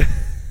 No, it's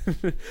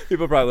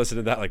people probably listen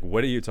to that like,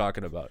 what are you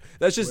talking about?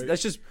 That's just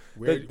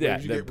where'd you the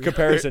get-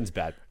 comparison's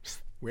bad.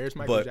 Where's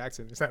Michael But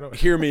Jackson? Is that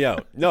Hear me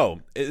out.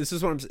 No, this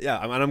is what I'm.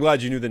 Yeah, and I'm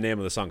glad you knew the name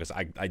of the song because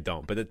I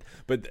don't. But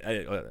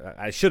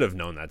I should have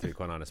known that, to be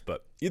quite honest.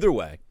 But either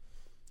way,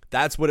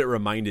 that's what it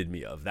reminded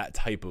me of. That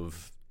type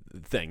of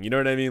thing. You know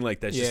what I mean? Like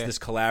that's just this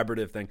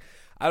collaborative thing.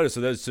 I don't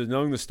know. So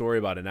knowing the story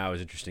about it now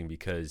is interesting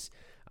because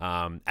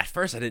at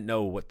first I didn't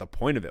know what the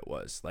point of it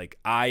was. Like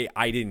I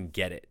didn't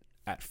get it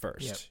at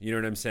first. Yep. You know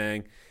what I'm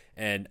saying?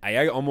 And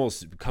I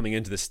almost coming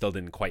into this still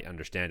didn't quite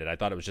understand it. I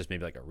thought it was just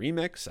maybe like a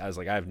remix. I was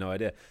like, I have no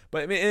idea.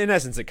 But I mean, in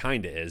essence, it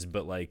kind of is.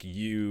 But like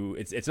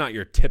it's not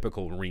your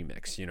typical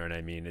remix. You know what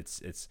I mean?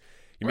 It's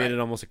you made it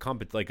almost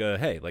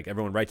hey, like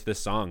everyone write to this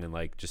song and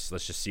like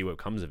let's just see what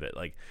comes of it.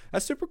 Like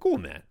that's super cool,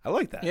 man. I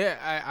like that. Yeah,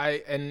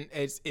 and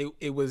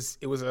it was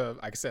a,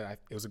 like I said,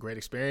 it was a great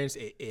experience.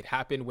 It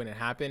happened when it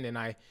happened,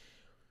 and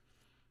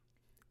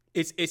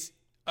it's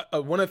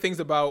one of the things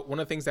about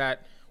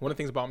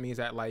me is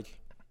that like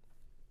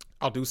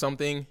I'll do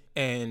something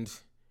and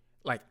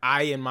like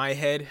I in my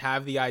head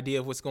have the idea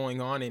of what's going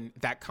on, and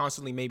that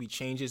constantly maybe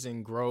changes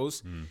and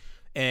grows.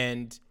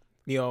 And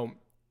you know,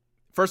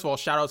 first of all,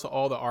 shout out to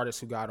all the artists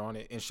who got on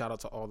it, and shout out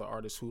to all the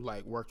artists who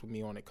like worked with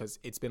me on it, because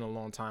it's been a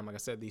long time. Like I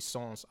said, these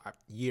songs,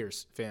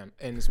 years, fam,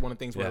 and it's one of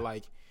the things where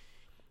like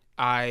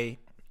I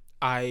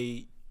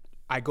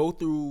go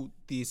through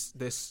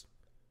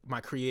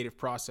my creative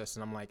process,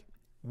 and I'm like,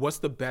 what's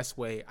the best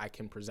way I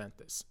can present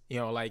this? You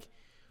know, like,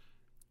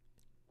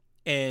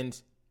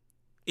 and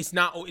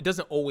it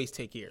doesn't always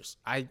take years.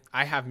 I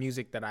have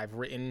music that I've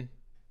written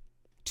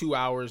 2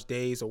 hours,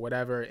 days, or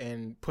whatever,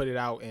 and put it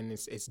out, and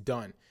it's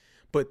done.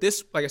 But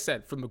this, like I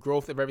said, from the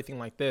growth of everything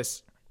like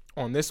this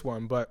on this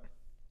one, but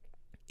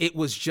it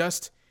was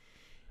just,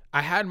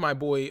 I had my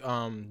boy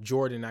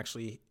Jordan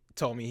actually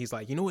tell me, he's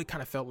like, you know what it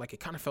kind of felt like? It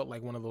kind of felt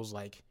like one of those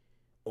like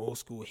old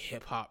school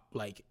hip hop,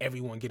 like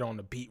everyone get on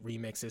the beat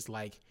remixes.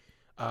 Like,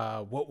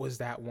 what was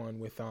that one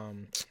with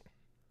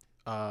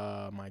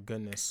my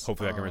goodness.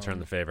 Hopefully I can return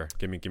the favor.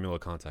 Give me a little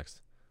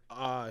context.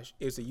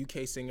 It was a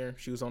UK singer.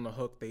 She was on the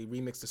hook. They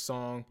remixed the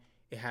song.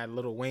 It had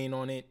Lil Wayne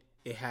on it.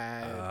 It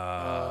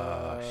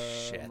had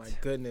shit. My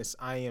goodness,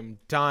 I am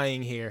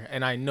dying here.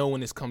 And I know when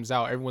this comes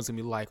out, everyone's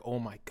gonna be like, oh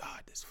my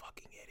God, this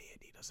fucking idiot.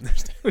 He doesn't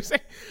understand what I'm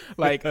saying.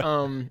 Like,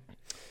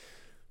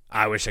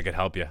 I wish I could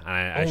help you.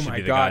 I should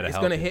be the God, guy to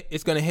help you.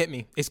 It's gonna hit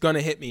me. It's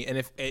gonna hit me. And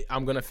if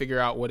I'm gonna figure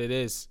out what it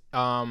is.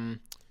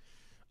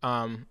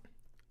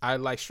 I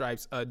like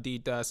stripes,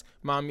 Adidas.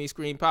 Mommy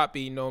scream,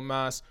 Poppy, no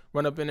mas.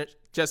 Run up in it,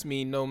 just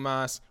me, no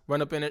mas.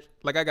 Run up in it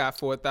like I got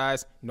 4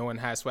 thighs. No one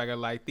has swagger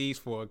like these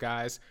 4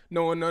 guys.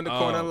 No one on the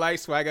corner like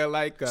swagger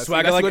like us.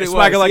 Swagger That's like what it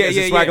swagger was. like Yeah, is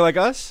yeah, it swagger yeah. like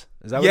us?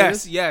 Is that what it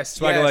is? Yes.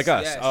 Swagger like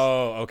us. Yes.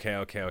 Oh,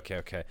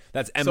 okay.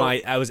 That's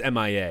I was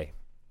MIA.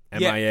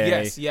 Yeah,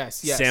 MIA. yes.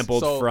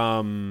 Sampled So-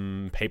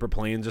 from Paper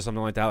Planes or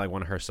something like that, like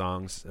one of her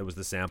songs. It was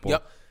the sample.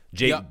 Yep.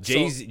 Yep.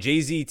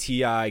 Jay-Z,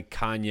 T.I.,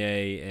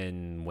 Kanye,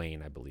 and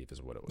Wayne, I believe,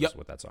 is what it was. Yep.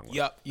 What that song was.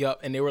 Yep.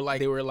 And they were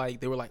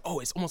like,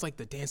 oh, it's almost like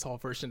the dancehall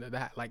version of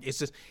that. Like, it's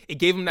just, it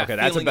gave them that Okay,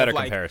 feeling that's a better of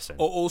like comparison.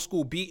 Old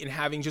school beat and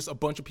having just a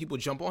bunch of people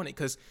jump on it.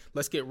 Because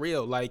let's get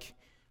real, like,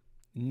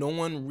 no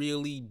one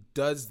really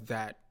does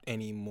that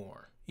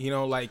anymore. You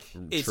know, like,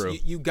 it's True.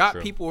 you got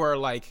True. people who are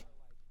like,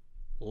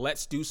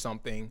 let's do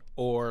something,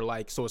 or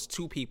like, so it's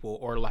 2 people,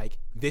 or like,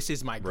 this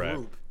is my group.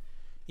 Right.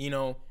 You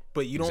know,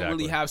 but you don't Exactly.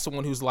 really have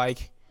someone who's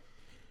like,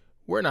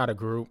 we're not a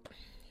group.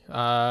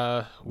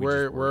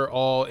 We're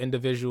all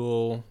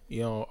individual,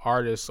 you know,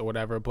 artists or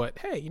whatever. But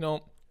hey, you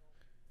know,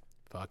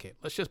 fuck it.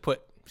 Let's just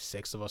put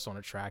 6 of us on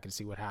a track and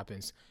see what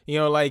happens. You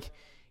know, like,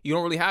 you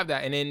don't really have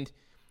that. And then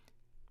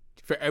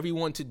for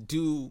everyone to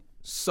do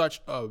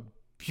such a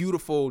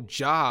beautiful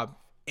job,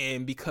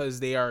 and because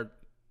they are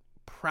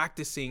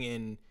practicing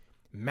and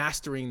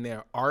mastering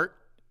their art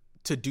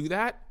to do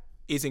that,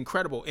 is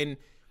incredible. And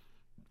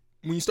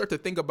when you start to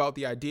think about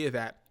the idea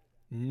that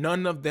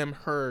none of them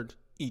heard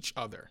each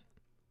other.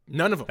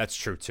 None of them. That's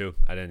true too.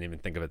 I didn't even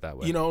think of it that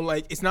way. You know,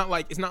 like, it's not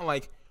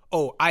like,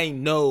 oh, I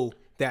know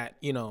that,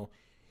 you know,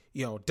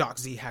 Doc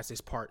Z has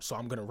this part, so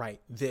I'm going to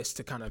write this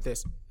to kind of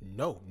this.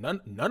 No,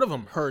 none of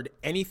them heard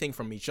anything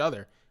from each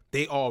other.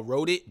 They all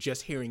wrote it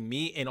just hearing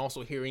me, and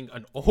also hearing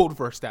an old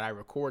verse that I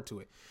record to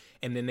it.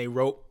 And then they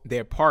wrote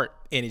their part,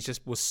 and it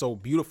just was so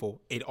beautiful.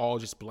 It all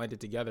just blended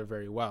together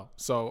very well.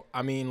 So,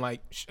 I mean,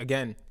 like,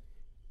 again,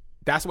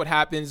 that's what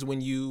happens when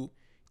you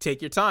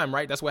take your time,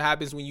 right? That's what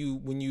happens when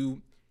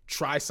you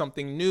try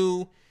something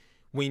new,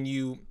 when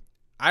you,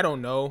 I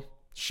don't know,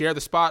 share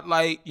the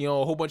spotlight, you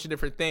know, a whole bunch of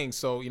different things.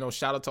 So, you know,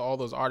 shout out to all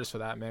those artists for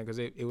that, man, because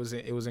it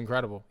was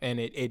incredible. And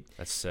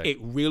That's sick. it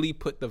really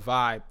put the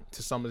vibe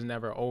to Summer's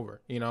Never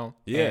Over, you know?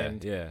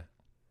 Yeah.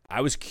 I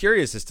was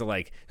curious as to,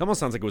 like, it almost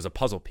sounds like it was a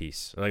puzzle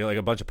piece, like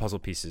a bunch of puzzle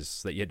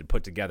pieces that you had to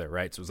put together,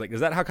 right? So it was like, is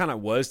that how kind of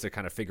was to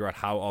kind of figure out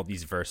how all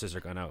these verses are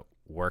going to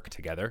work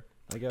together?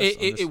 I guess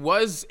it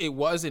was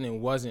and it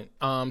wasn't.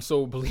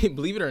 So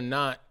believe it or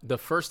not, the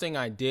first thing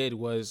I did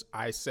was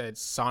I said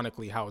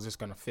sonically, how is this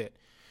going to fit?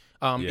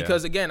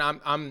 Because again,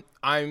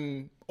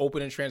 I'm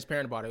open and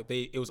transparent about it.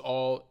 It was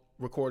all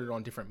recorded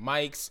on different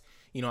mics.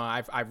 You know,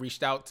 I've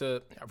reached out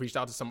to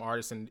some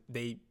artists and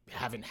they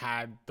haven't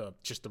had the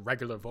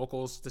regular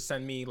vocals to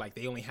send me. Like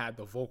they only had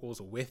the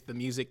vocals with the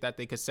music that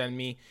they could send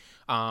me,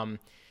 and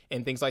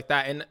things like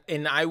that.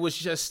 And I was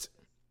just,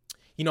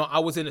 you know, I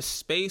was in a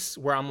space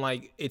where I'm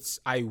like,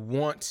 I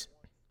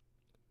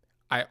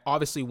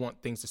obviously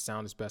want things to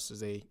sound as best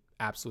as they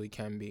absolutely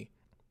can be.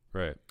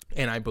 Right.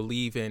 And I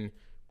believe in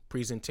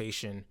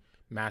presentation,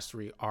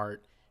 mastery,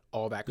 art,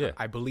 all that. Yeah.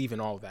 I believe in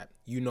all of that.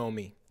 You know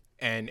me.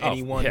 And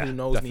anyone who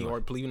knows definitely. me,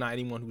 or believe it or not,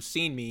 anyone who's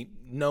seen me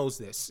knows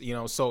this, you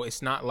know? So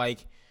it's not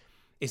like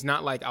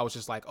I was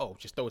just like, oh,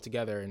 just throw it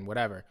together and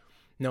whatever.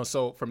 No.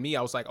 So for me,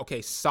 I was like, okay,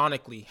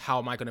 sonically, how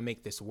am I going to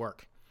make this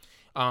work?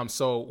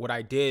 So what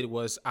I did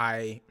was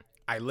I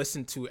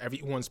listened to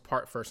everyone's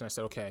part first and I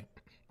said, okay,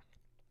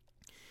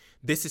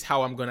 this is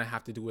how I'm going to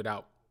have to do it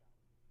out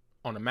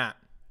on a map.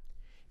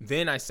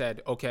 Then I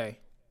said, okay,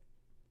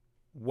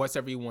 what's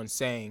everyone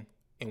saying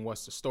and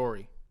what's the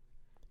story?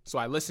 So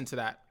I listened to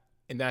that.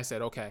 And then I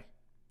said, okay,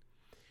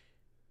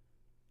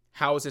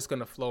 how is this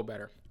going to flow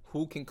better?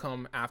 Who can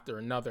come after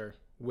another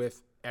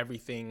with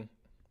everything?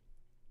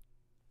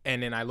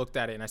 And then I looked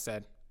at it and I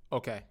said,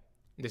 okay,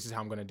 this is how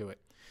I'm going to do it.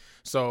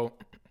 So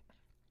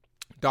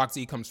Doc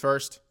Z comes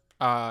first.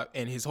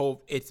 And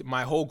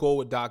my whole goal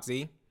with Doc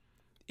Z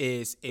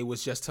is it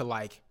was just to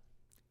like,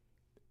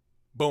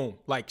 boom,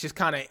 like just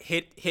kind of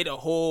hit a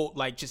hole,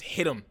 like just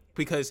hit him,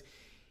 because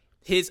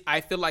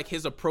I feel like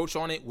his approach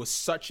on it was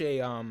such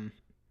a,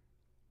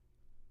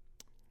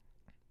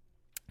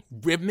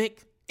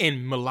 rhythmic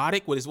and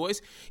melodic with his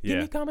voice. Give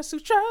me Kama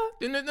Sutra.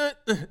 You know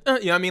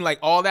what I mean? Like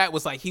all that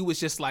was like, he was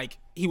just like,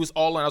 he was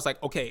all in. I was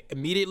like, okay,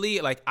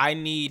 immediately, like I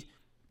need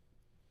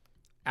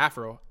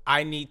Afro.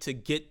 I need to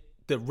get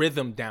the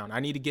rhythm down. I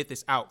need to get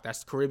this out.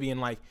 That's Caribbean.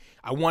 Like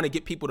I want to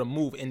get people to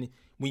move. And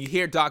when you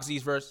hear Doc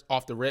Z's verse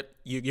off the rip,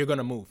 you're going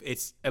to move.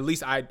 It's at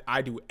least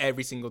I do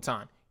every single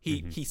time.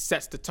 He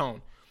sets the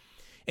tone.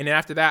 And then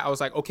after that, I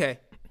was like, okay,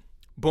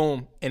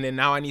 boom. And then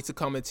now I need to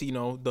come into, you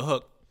know, the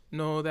hook.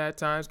 Know that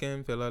times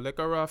can feel a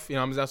liquor rough. You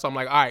know what I'm saying? So I'm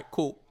like, all right,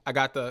 cool. I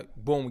got the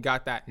boom, we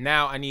got that.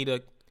 Now I need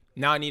to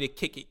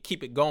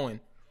keep it going.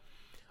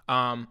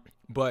 And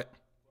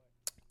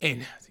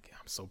I'm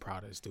so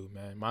proud of this dude,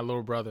 man. My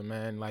little brother,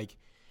 man. Like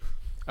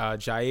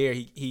Jair,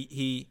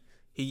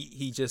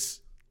 he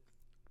just,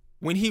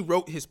 when he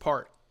wrote his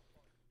part,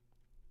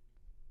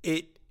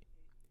 it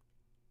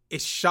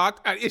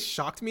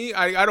shocked me.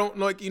 I don't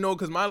like, you know,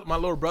 because my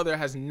little brother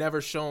has never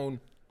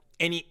shown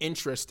any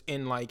interest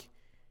in like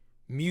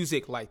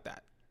music like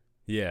that.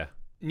 Yeah.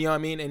 You know what I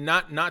mean? And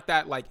not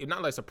that like,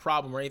 not like it's a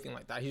problem or anything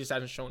like that. He just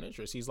hasn't shown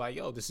interest. He's like,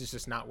 yo, this is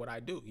just not what I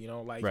do. You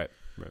know, like right.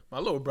 my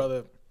little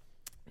brother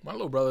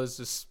is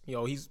just, you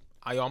know,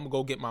 I'm gonna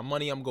go get my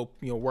money. I'm gonna go,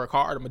 you know, work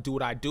hard. I'm gonna do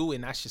what I do.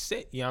 And that's just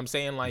it. You know what I'm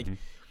saying? Like,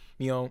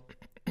 you know,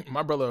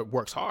 my brother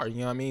works hard, you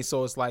know what I mean?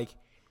 So it's like,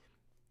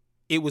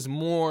 it was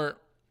more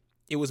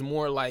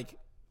like,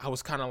 I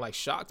was kind of like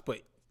shocked, but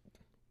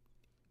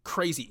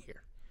crazy here.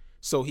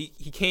 So he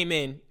came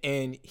in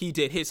and he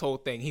did his whole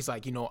thing. He's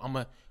like, you know, I'm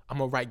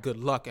gonna write good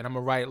luck, and I'm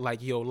gonna write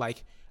like, yo,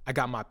 like I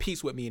got my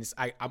piece with me, and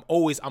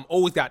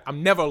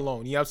I'm never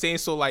alone. You know what I'm saying?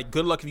 So like,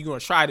 good luck if you're gonna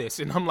try this.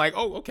 And I'm like,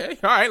 oh, okay,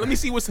 all right, let me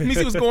see what's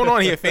going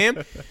on here,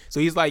 fam. So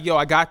he's like, yo,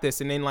 I got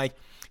this. And then like,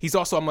 he's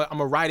also, I'm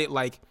gonna write it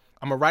like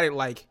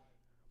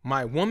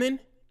my woman,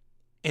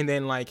 and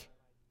then like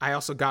I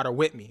also got her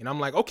with me. And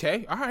I'm like,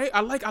 okay, all right, I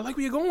like where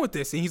you're going with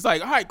this. And he's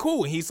like, all right,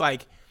 cool. And he's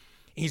like,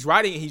 he's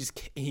writing, and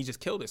he just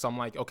killed it. So I'm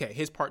like, okay,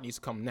 his part needs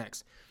to come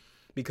next,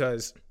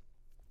 because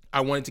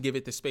I wanted to give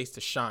it the space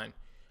to shine.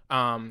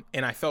 And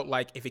I felt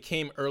like if it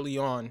came early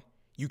on,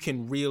 you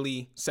can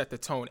really set the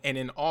tone. And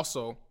then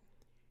also,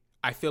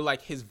 I feel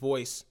like his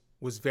voice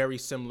was very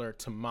similar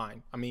to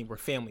mine. I mean, we're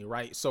family,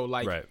 right? So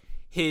like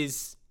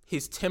his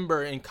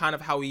timbre and kind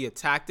of how he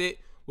attacked it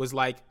was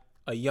like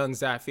a young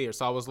Zafir.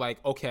 So I was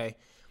like, okay,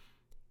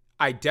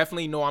 I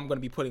definitely know I'm going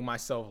to be putting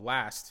myself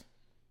last.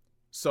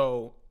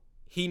 So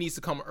he needs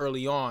to come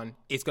early on.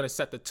 It's going to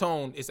set the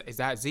tone. Is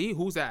that Z?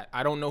 Who's that?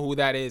 I don't know who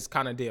that is,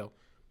 kind of deal.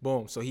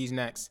 Boom. So he's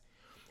next.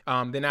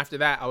 Then after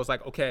that, I was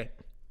like, okay,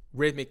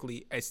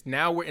 rhythmically,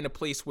 now we're in a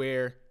place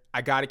where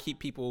I got to keep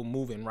people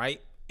moving,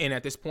 right? And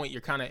at this point,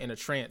 you're kind of in a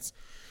trance.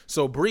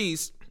 So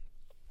Breeze,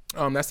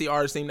 that's the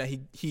artist name that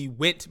he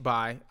went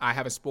by. I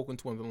haven't spoken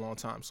to him in a long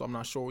time, so I'm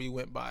not sure what he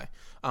went by.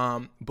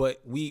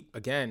 But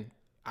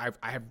I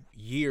have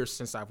years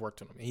since I've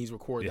worked with him, and he's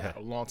recorded that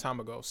a long time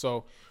ago.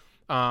 So,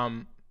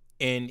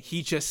 and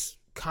he just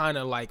kind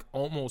of like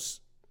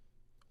almost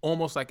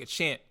like a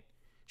chant.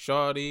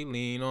 Shawty,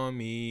 lean on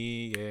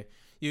me, yeah.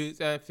 You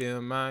that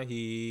feel my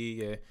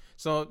heat, yeah.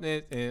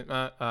 Something in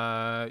my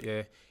eye,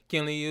 yeah.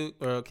 Can't leave you,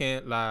 girl,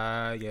 can't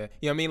lie, yeah. You know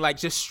what I mean? Like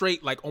just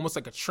straight, like almost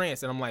like a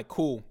trance. And I'm like,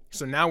 cool.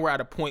 So now we're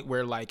at a point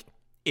where like,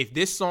 if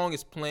this song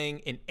is playing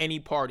in any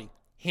party,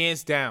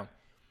 hands down,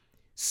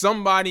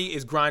 somebody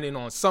is grinding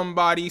on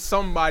somebody.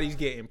 Somebody's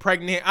getting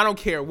pregnant. I don't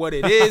care what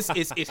it is.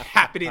 It's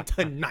happening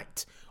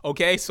tonight.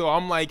 Okay, so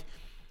I'm like,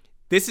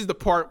 this is the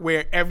part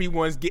where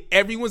everyone's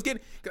getting.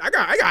 I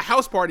got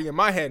house party in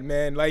my head,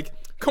 man. Like,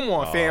 come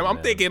on, fam.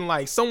 I'm thinking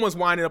like someone's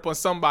winding up on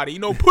somebody. You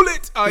know, pull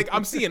it. Like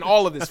I'm seeing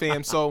all of this,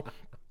 fam. So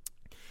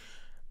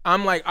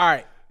I'm like, all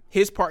right,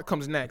 his part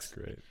comes next.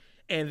 Great.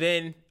 And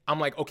then I'm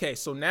like, okay,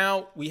 so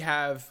now we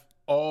have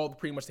all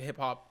pretty much the hip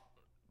hop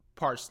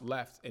parts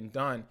left and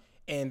done.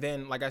 And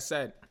then, like I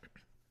said,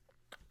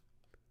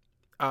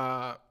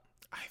 I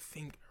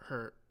think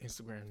her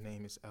Instagram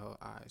name is L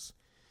Eyes.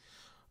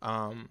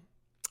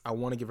 I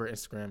want to give her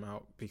Instagram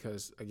out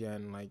because,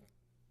 again, like,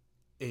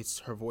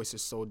 her voice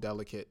is so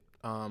delicate.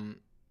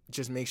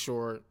 Just make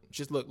sure,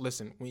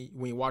 listen,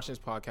 when you're watching this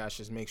podcast,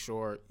 just make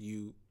sure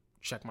you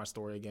check my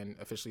story again,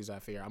 Officially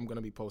Zafir. I'm going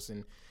to be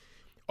posting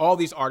all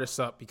these artists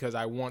up because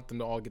I want them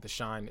to all get the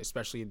shine,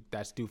 especially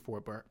that's due for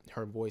it. But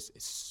her voice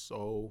is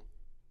so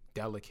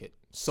delicate,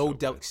 so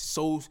delicate,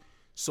 so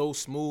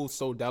smooth,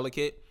 so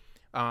delicate.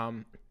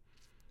 I've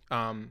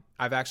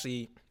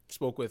actually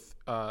spoke with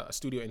a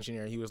studio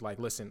engineer. He was like,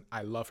 listen,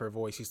 I love her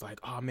voice. He's like,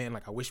 oh man,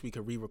 like I wish we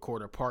could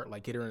re-record her part,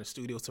 like get her in the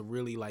studio to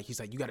really like,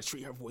 he's like, you got to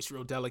treat her voice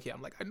real delicate.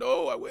 I'm like, I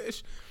know, I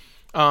wish.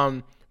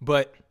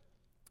 But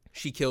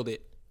she killed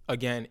it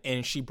again.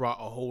 And she brought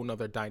a whole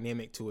nother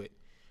dynamic to it.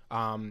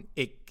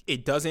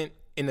 It doesn't,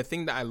 and the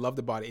thing that I loved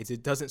about it is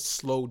it doesn't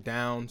slow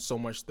down so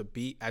much the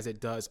beat as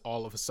it does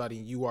all of a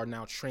sudden. You are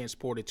now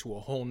transported to a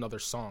whole nother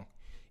song.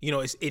 You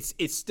know,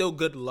 it's still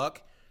Good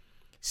Luck,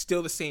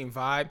 still the same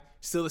vibe,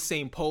 still the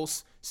same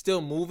pulse,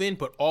 still moving,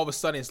 but all of a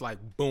sudden it's like,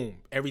 boom,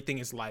 everything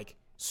is like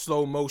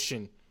slow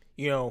motion.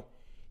 You know,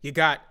 you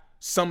got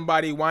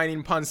somebody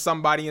whining upon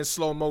somebody in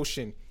slow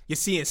motion. You're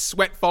seeing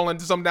sweat falling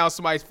down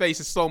somebody's face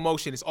in slow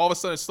motion. It's all of a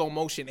sudden slow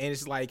motion, and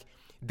it's like,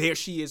 there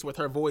she is with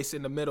her voice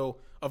in the middle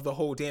of the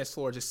whole dance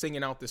floor just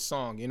singing out this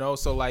song, you know?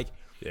 So, like,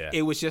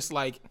 It was just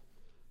like,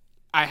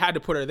 I had to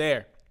put her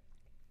there.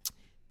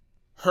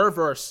 Her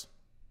verse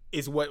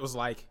is what was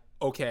like,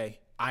 okay,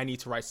 I need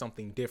to write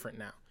something different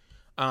now.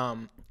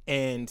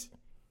 And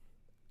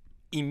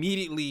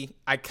immediately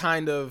I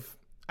kind of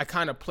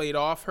played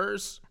off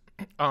hers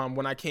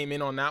when I came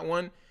in on that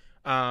one.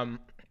 And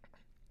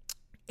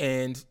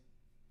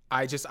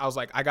I was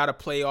like, I gotta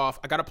play off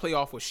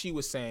what she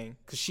was saying,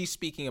 because she's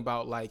speaking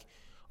about like,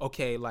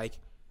 okay, like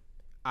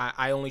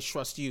I only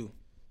trust you.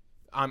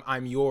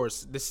 I'm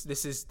yours.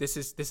 This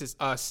is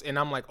us. And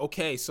I'm like,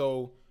 okay,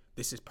 so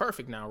this is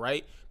perfect now,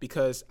 right?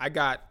 Because I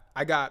got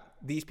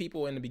these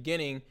people in the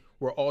beginning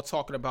were all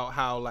talking about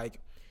how like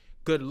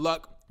Good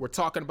Luck, we're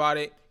talking about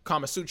it.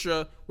 Kama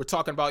Sutra, we're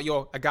talking about,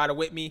 yo, I got it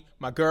with me,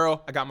 my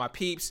girl, I got my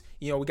peeps,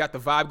 you know, we got the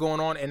vibe going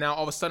on, and now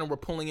all of a sudden we're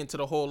pulling into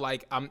the whole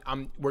like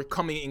we're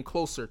coming in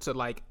closer to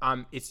like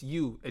it's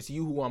you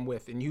who I'm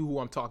with and you who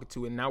I'm talking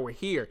to, and now we're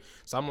here.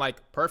 So I'm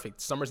like,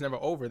 perfect, summer's never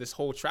over. This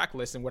whole track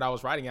list and what I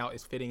was writing out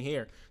is fitting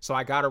here. So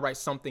I gotta write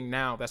something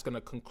now that's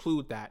gonna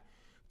conclude that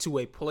to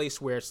a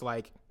place where it's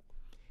like,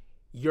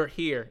 you're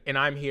here and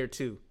I'm here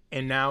too.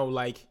 And now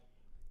like,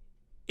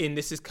 and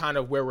this is kind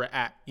of where we're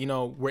at. You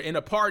know, we're in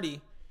a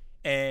party.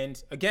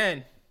 And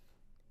again,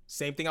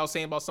 same thing I was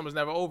saying about Summer's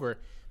Never Over.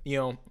 You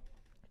know,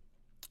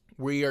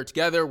 we are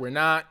together, we're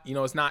not. You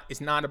know, it's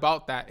not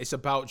about that. It's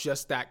about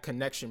just that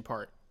connection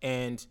part.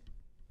 And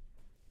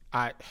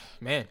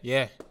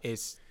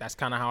that's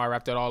kind of how I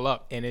wrapped it all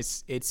up. And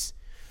it's a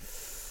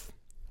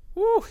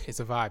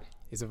vibe.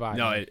 It's a vibe.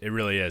 No, it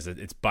really is.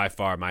 It's by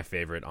far my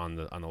favorite on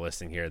the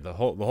listing here. The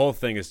whole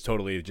thing is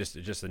totally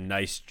just a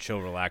nice, chill,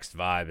 relaxed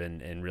vibe,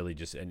 and really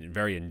just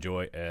very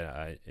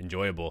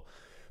enjoyable.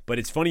 But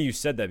it's funny you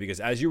said that, because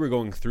as you were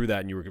going through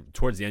that and you were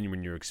towards the end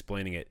when you were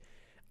explaining it,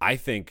 I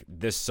think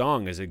this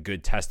song is a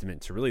good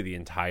testament to really the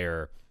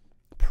entire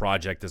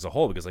project as a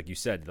whole. Because like you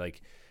said,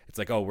 like it's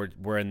like, oh,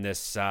 we're in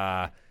this.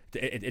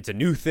 It's a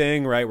new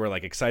thing, right? We're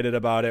like excited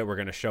about it. We're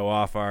gonna show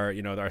off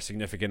our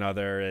significant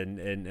other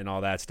and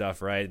all that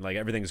stuff, right? Like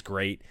everything's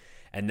great,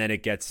 and then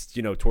it gets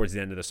towards the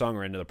end of the song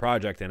or end of the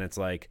project, and it's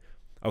like,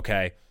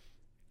 okay,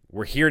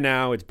 we're here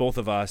now. It's both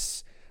of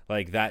us.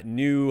 Like that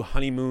new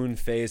honeymoon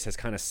phase has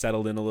kind of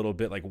settled in a little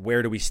bit. Like,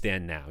 where do we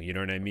stand now? You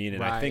know what I mean?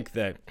 And right. I think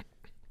that,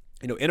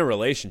 in a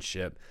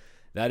relationship,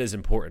 that is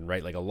important,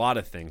 right? Like a lot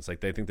of things,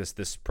 like I think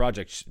this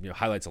project,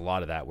 highlights a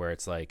lot of that, where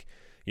it's like,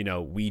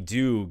 we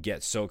do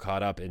get so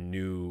caught up in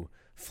new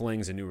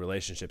flings and new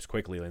relationships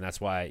quickly. And that's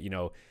why,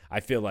 I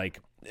feel like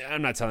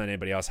I'm not telling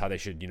anybody else how they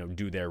should,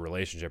 do their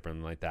relationship or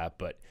anything like that.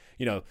 But,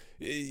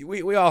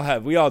 we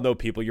all know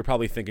people. You're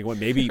probably thinking, well,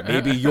 maybe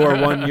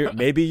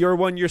you're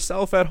one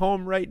yourself at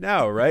home right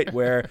now, right?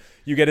 Where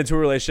you get into a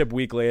relationship a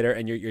week later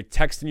and you're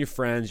texting your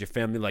friends, your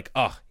family, like,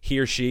 oh, he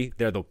or she,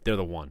 they're the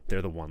one.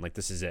 Like,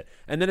 this is it.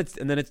 And then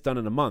it's done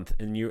in a month,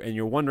 and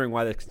you're wondering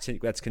why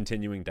that's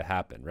continuing to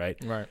happen, right?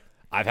 Right.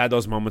 I've had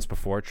those moments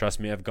before. Trust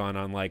me, I've gone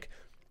on like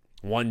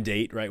one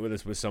date, right,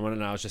 with someone,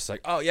 and I was just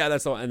like, oh yeah,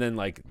 that's all, and then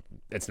like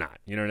it's not,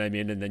 you know what I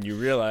mean? And then you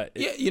realize,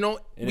 we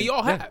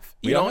all have,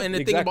 and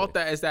the exactly. thing about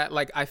that is that,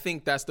 like, I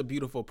think that's the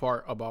beautiful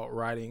part about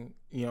writing,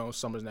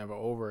 Summer's Never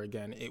Over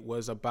Again. It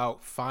was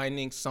about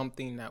finding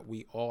something that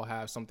we all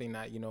have, something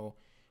that,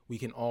 we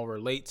can all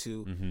relate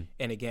to. Mm-hmm.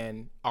 And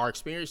again, our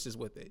experiences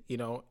with it,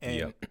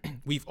 and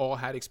we've all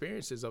had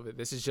experiences of it.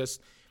 This is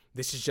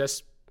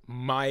just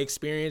my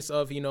experience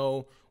of,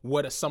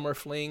 what a summer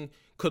fling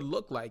could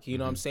look like, you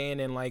know what I'm saying?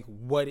 And like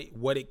what it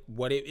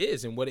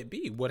is and what it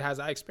be. What has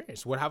I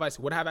experienced? What have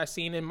I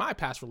seen in my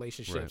past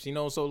relationships?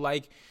 Right. So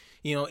like,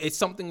 it's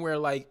something where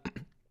like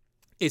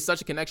it's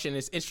such a connection.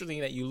 It's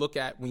interesting that you look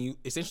at when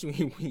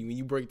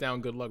you break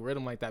down Good Luck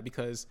Rhythm like that,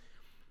 because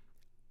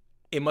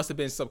it must have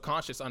been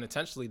subconscious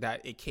unintentionally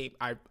that it came,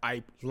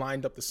 I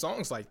lined up the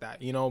songs like that,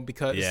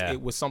 because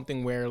it was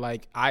something where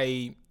like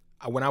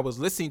when I was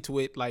listening to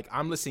it, like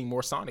I'm listening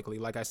more sonically,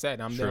 like I said,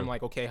 I'm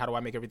like, okay, how do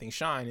I make everything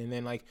shine? And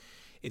then like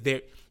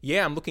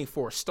I'm looking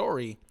for a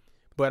story,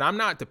 but I'm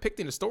not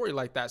depicting the story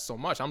like that so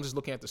much. I'm just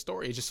looking at the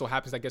story. It just so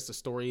happens, I guess, the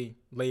story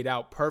laid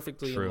out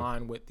perfectly in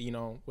line with,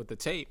 with the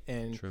tape.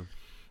 And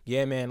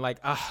yeah, man, like,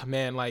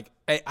 like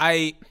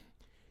I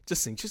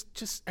just think,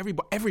 just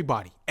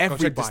everybody,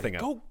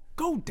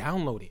 go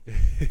download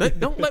it.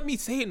 Don't let me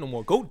say it no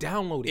more. Go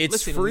download it.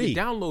 It's free. When you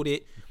download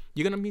it,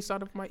 you're gonna be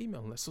signed up for my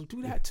email list. So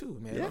do that too,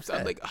 man. Yeah.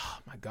 I'm like, oh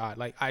my God,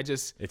 like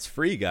it's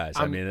free, guys.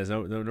 I mean, there's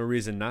no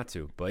reason not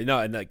to. But no,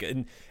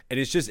 and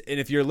it's just, and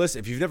if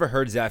you've never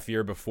heard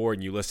Zafir before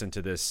and you listen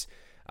to this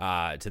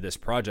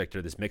project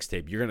or this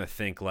mixtape, you're gonna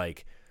think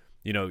like,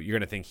 you're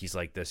gonna think he's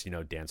like this,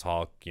 dance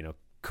hall,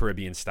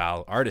 Caribbean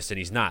style artist, and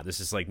he's not. This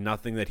is like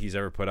nothing that he's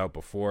ever put out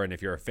before. And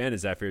if you're a fan of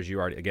Zafir's, you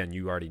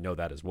already know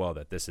that as well,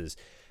 that this is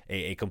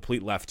a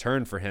complete left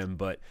turn for him.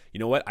 But you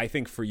know what? I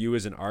think for you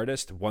as an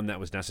artist, one that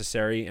was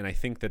necessary. And I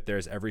think that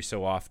there's every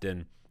so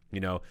often,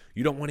 you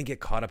don't want to get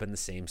caught up in the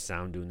same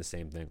sound doing the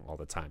same thing all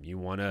the time. You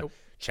want to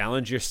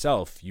challenge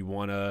yourself. You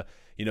want to,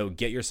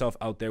 get yourself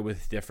out there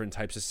with different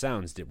types of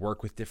sounds,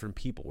 work with different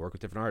people, work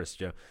with different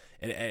artists.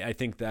 And I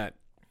think that,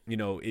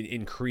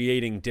 in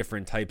creating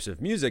different types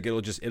of music,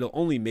 it'll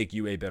only make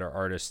you a better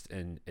artist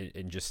in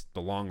just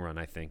the long run,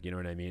 I think, you know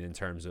what I mean? In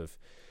terms of,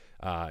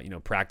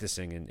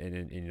 practicing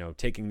and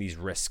taking these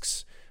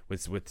risks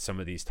with some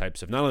of these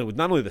types of not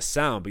only the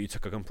sound, but you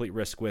took a complete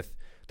risk with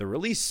the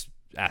release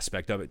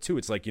aspect of it too.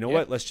 It's like,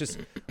 what, let's just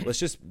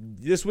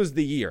this was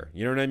the year,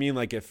 you know what I mean?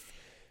 Like if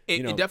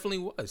it definitely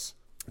was.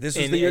 This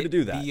was the year to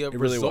do that. The it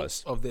really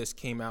was. Of this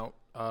came out.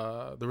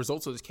 The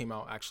results of this came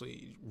out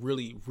actually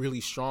really, really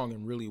strong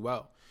and really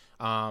well.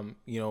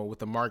 With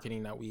the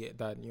marketing that we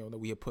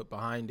had put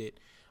behind it.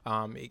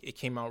 It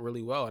came out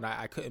really well, and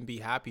I couldn't be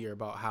happier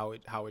about how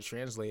it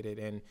translated.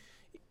 And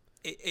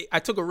I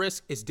took a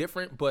risk. It's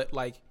different, but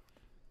like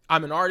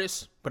I'm an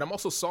artist, but I'm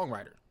also a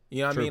songwriter.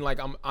 You know what I mean? Like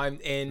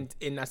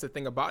and that's the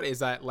thing about it, is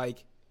that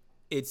like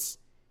this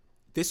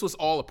was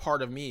all a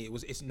part of me.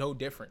 It's no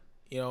different.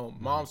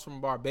 Mom's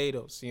from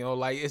Barbados.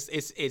 Like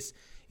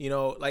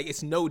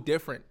it's no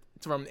different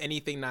from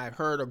anything that I've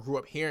heard or grew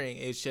up hearing.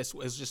 It's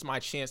just my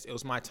chance. It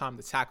was my time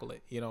to tackle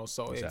it.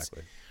 So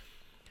exactly.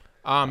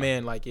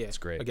 Man, like, yeah, it's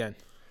great. Again,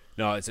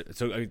 no, it's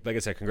so like I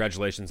said,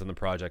 congratulations on the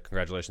project.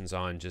 Congratulations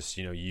on just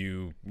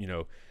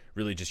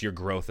really just your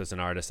growth as an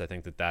artist. I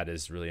think that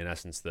is really in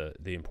essence the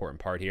important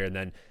part here. And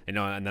then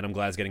I'm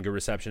glad it's getting good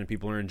reception and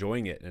people are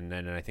enjoying it. And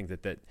I think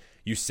that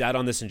you sat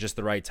on this in just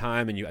the right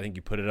time, and I think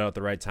you put it out at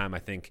the right time. I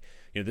think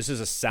this is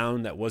a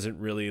sound that wasn't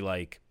really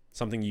like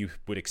something you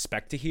would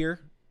expect to hear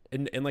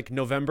in like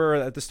November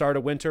at the start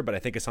of winter, but I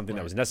think it's something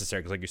that was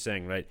necessary, because like you're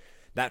saying, right,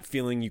 that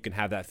feeling, you can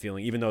have that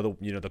feeling even though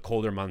the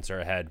colder months are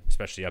ahead,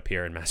 especially up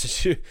here in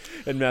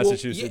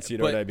Massachusetts. You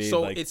know what I mean?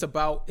 So like, it's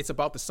about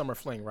the summer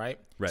fling, right?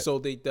 So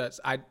the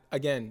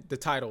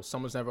title,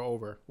 Summer's Never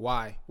Over.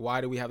 Why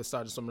do we have the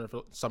start of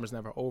Summer's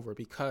Never Over?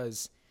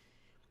 Because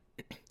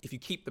if you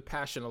keep the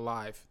passion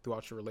alive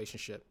throughout your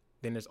relationship,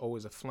 then there's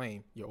always a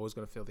flame. You're always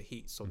going to feel the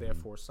heat. So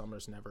therefore,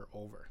 summer's never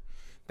over.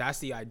 That's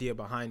the idea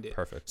behind it.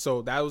 Perfect.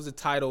 So that was the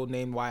title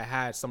named why I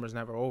had Summer's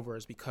Never Over,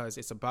 is because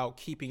it's about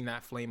keeping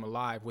that flame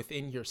alive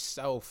within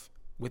yourself.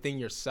 So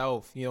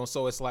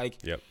it's like,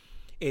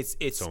 it's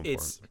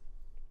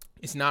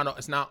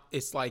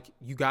like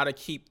you got to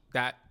keep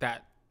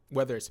that,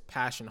 whether it's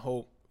passion,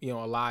 hope,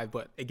 alive.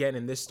 But again,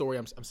 in this story,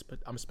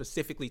 I'm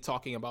specifically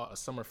talking about a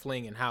summer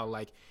fling and how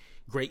like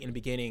great in the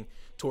beginning,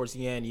 towards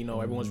the end,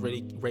 everyone's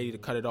ready to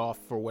cut it off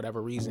for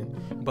whatever reason.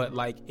 But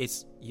like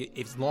as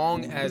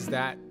long as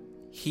that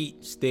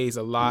heat stays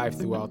alive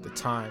throughout the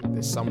time.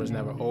 That summer's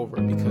never over,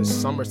 because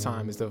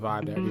summertime is the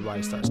vibe that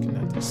everybody starts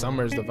connecting.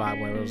 Summer is the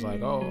vibe where it was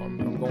like, oh,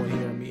 I'm going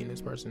here, I'm meeting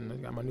this person, I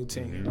got my new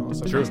team, you know,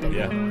 so True. stuff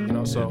Yeah. going on, you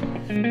know, so.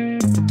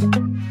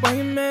 Why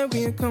you mad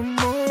when you come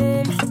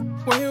home?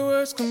 Why your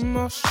words come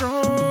off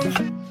strong?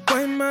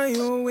 Why am I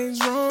always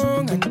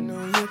wrong? I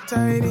know you're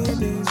tired and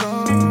days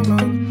all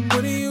wrong.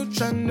 What are you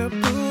trying to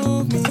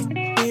prove me?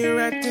 You're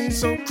acting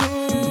so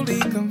cruelly,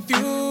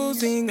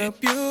 confusing,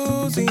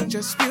 abusing,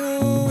 just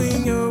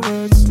spewing your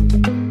words.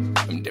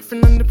 I'm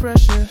different under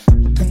pressure,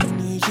 and I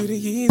need you to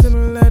ease them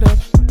and let up.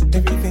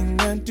 Everything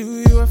I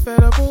do, you are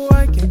fed up. Oh,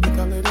 I can't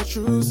call it a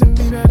truce and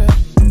be better.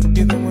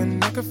 You're the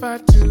one I could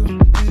fight to.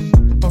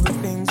 All the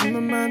things in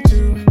my mind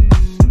too.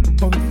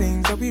 All the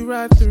things that we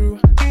ride through.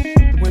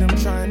 What I'm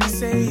trying to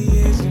say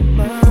is you're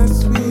my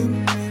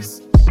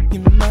sweetness.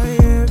 You're my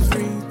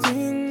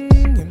everything.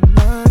 You're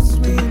my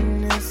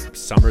sweetness.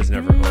 Summer's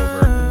never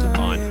over.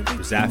 On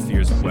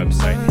Zaffir's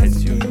website, head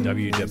to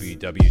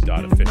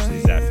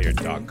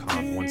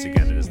www.officiallyzafir.com. Once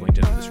again, it is linked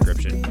in the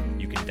description.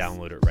 You can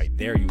download it right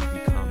there. You will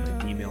become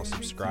an email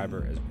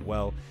subscriber as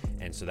well,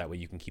 and so that way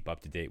you can keep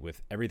up to date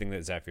with everything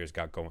that Zaffir's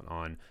got going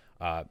on,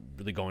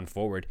 really going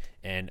forward.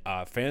 And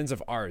fans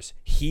of ours,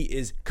 he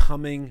is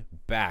coming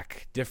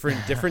back.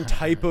 Different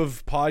type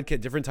of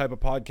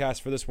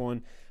podcast for this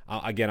one.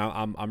 Again,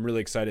 I'm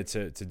really excited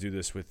to do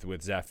this with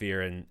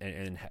Zaffir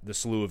and the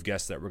slew of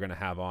guests that we're going to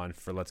have on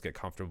for Let's Get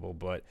Comfortable.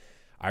 But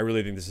I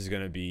really think this is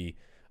going to be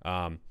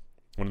one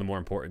of the more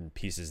important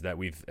pieces that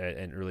we've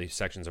and really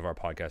sections of our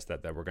podcast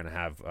that we're going to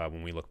have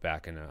when we look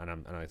back. And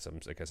I'm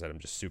like I said, I'm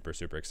just super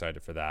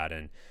excited for that,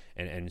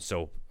 and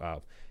so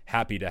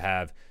happy to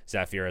have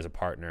Zaffir as a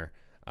partner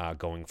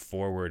going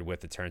forward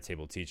with the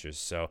Turntable Teachers.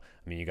 So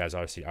I mean, you guys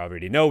obviously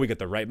already know we got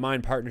the Right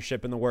Mind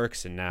partnership in the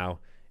works, and now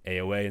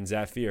AOA and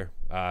Zaffir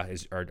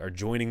are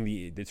joining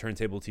the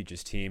Turntable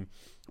Teachers team.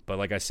 But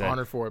like I said,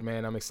 Honored for it,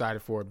 man. I'm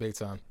excited for it, big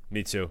time.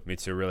 Me too.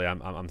 Really,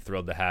 I'm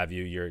thrilled to have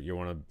you. You're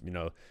one of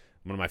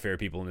my favorite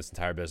people in this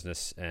entire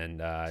business,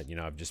 and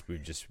we've just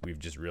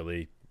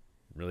really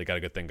got a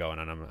good thing going,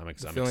 and I'm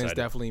excited. The feeling's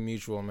definitely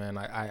mutual, man.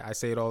 I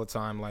say it all the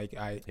time. Like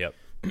Yep.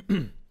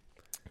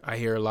 I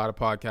hear a lot of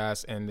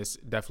podcasts, and this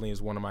definitely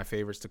is one of my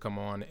favorites to come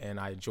on, and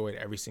I enjoy it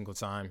every single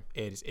time.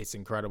 It's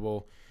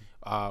incredible.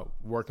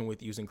 Working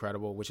with you is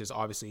incredible, which is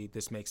obviously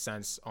this makes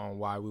sense on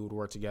why we would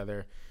work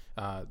together.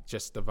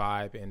 Just the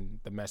vibe and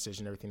the message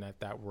and everything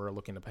that we're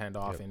looking to hand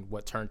off, and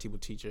what Turntable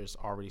Teachers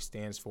already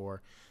stands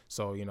for.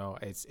 So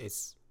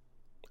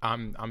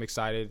I'm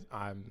excited.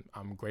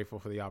 I'm grateful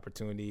for the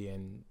opportunity,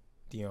 and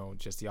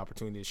just the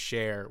opportunity to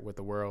share with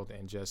the world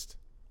and just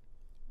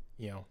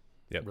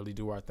really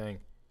do our thing.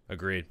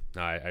 Agreed.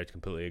 No, I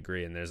completely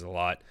agree. And there's a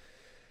lot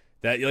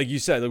that, like we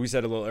said a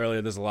little earlier,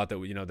 there's a lot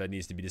that that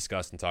needs to be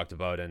discussed and talked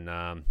about, and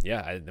and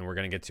we're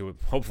gonna get to it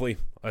hopefully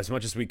as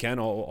much as we can,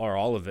 or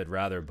all of it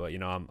rather. But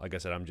like I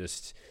said, I'm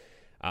just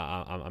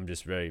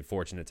very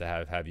fortunate to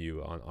have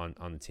you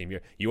on the team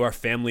here. You are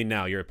family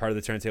now. You're a part of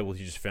the Turntable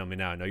Teachers family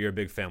now. I know you're a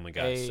big family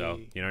guy, so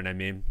you know what I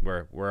mean.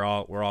 We're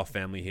all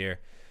family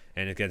here.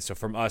 And again, so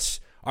from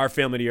us, our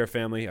family to your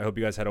family, I hope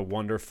you guys had a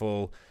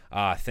wonderful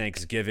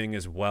Thanksgiving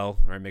as well.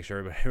 All right,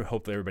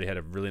 hopefully everybody had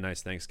a really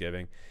nice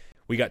Thanksgiving.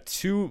 We got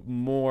 2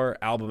 more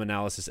album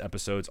analysis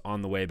episodes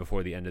on the way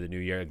before the end of the new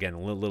year. Again,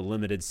 a little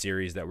limited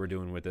series that we're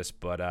doing with this.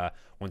 But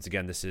once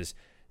again, this is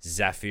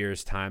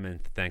Zaffir's time,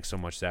 and thanks so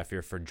much,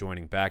 Zaffir, for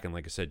joining back. And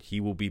like I said, he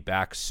will be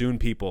back soon,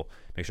 people.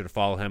 Make sure to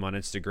follow him on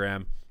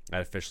Instagram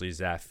at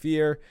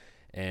officiallyzaffir.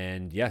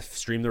 And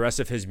stream the rest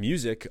of his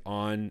music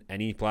on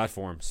any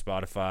platform,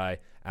 Spotify,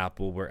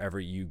 Apple, wherever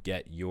you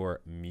get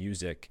your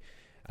music.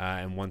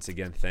 And once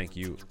again, thank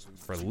you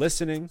for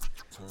listening.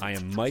 I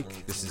am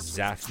Mike. This is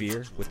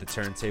Zaffir with the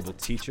Turntable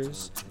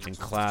Teachers, and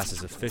class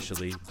is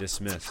officially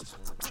dismissed.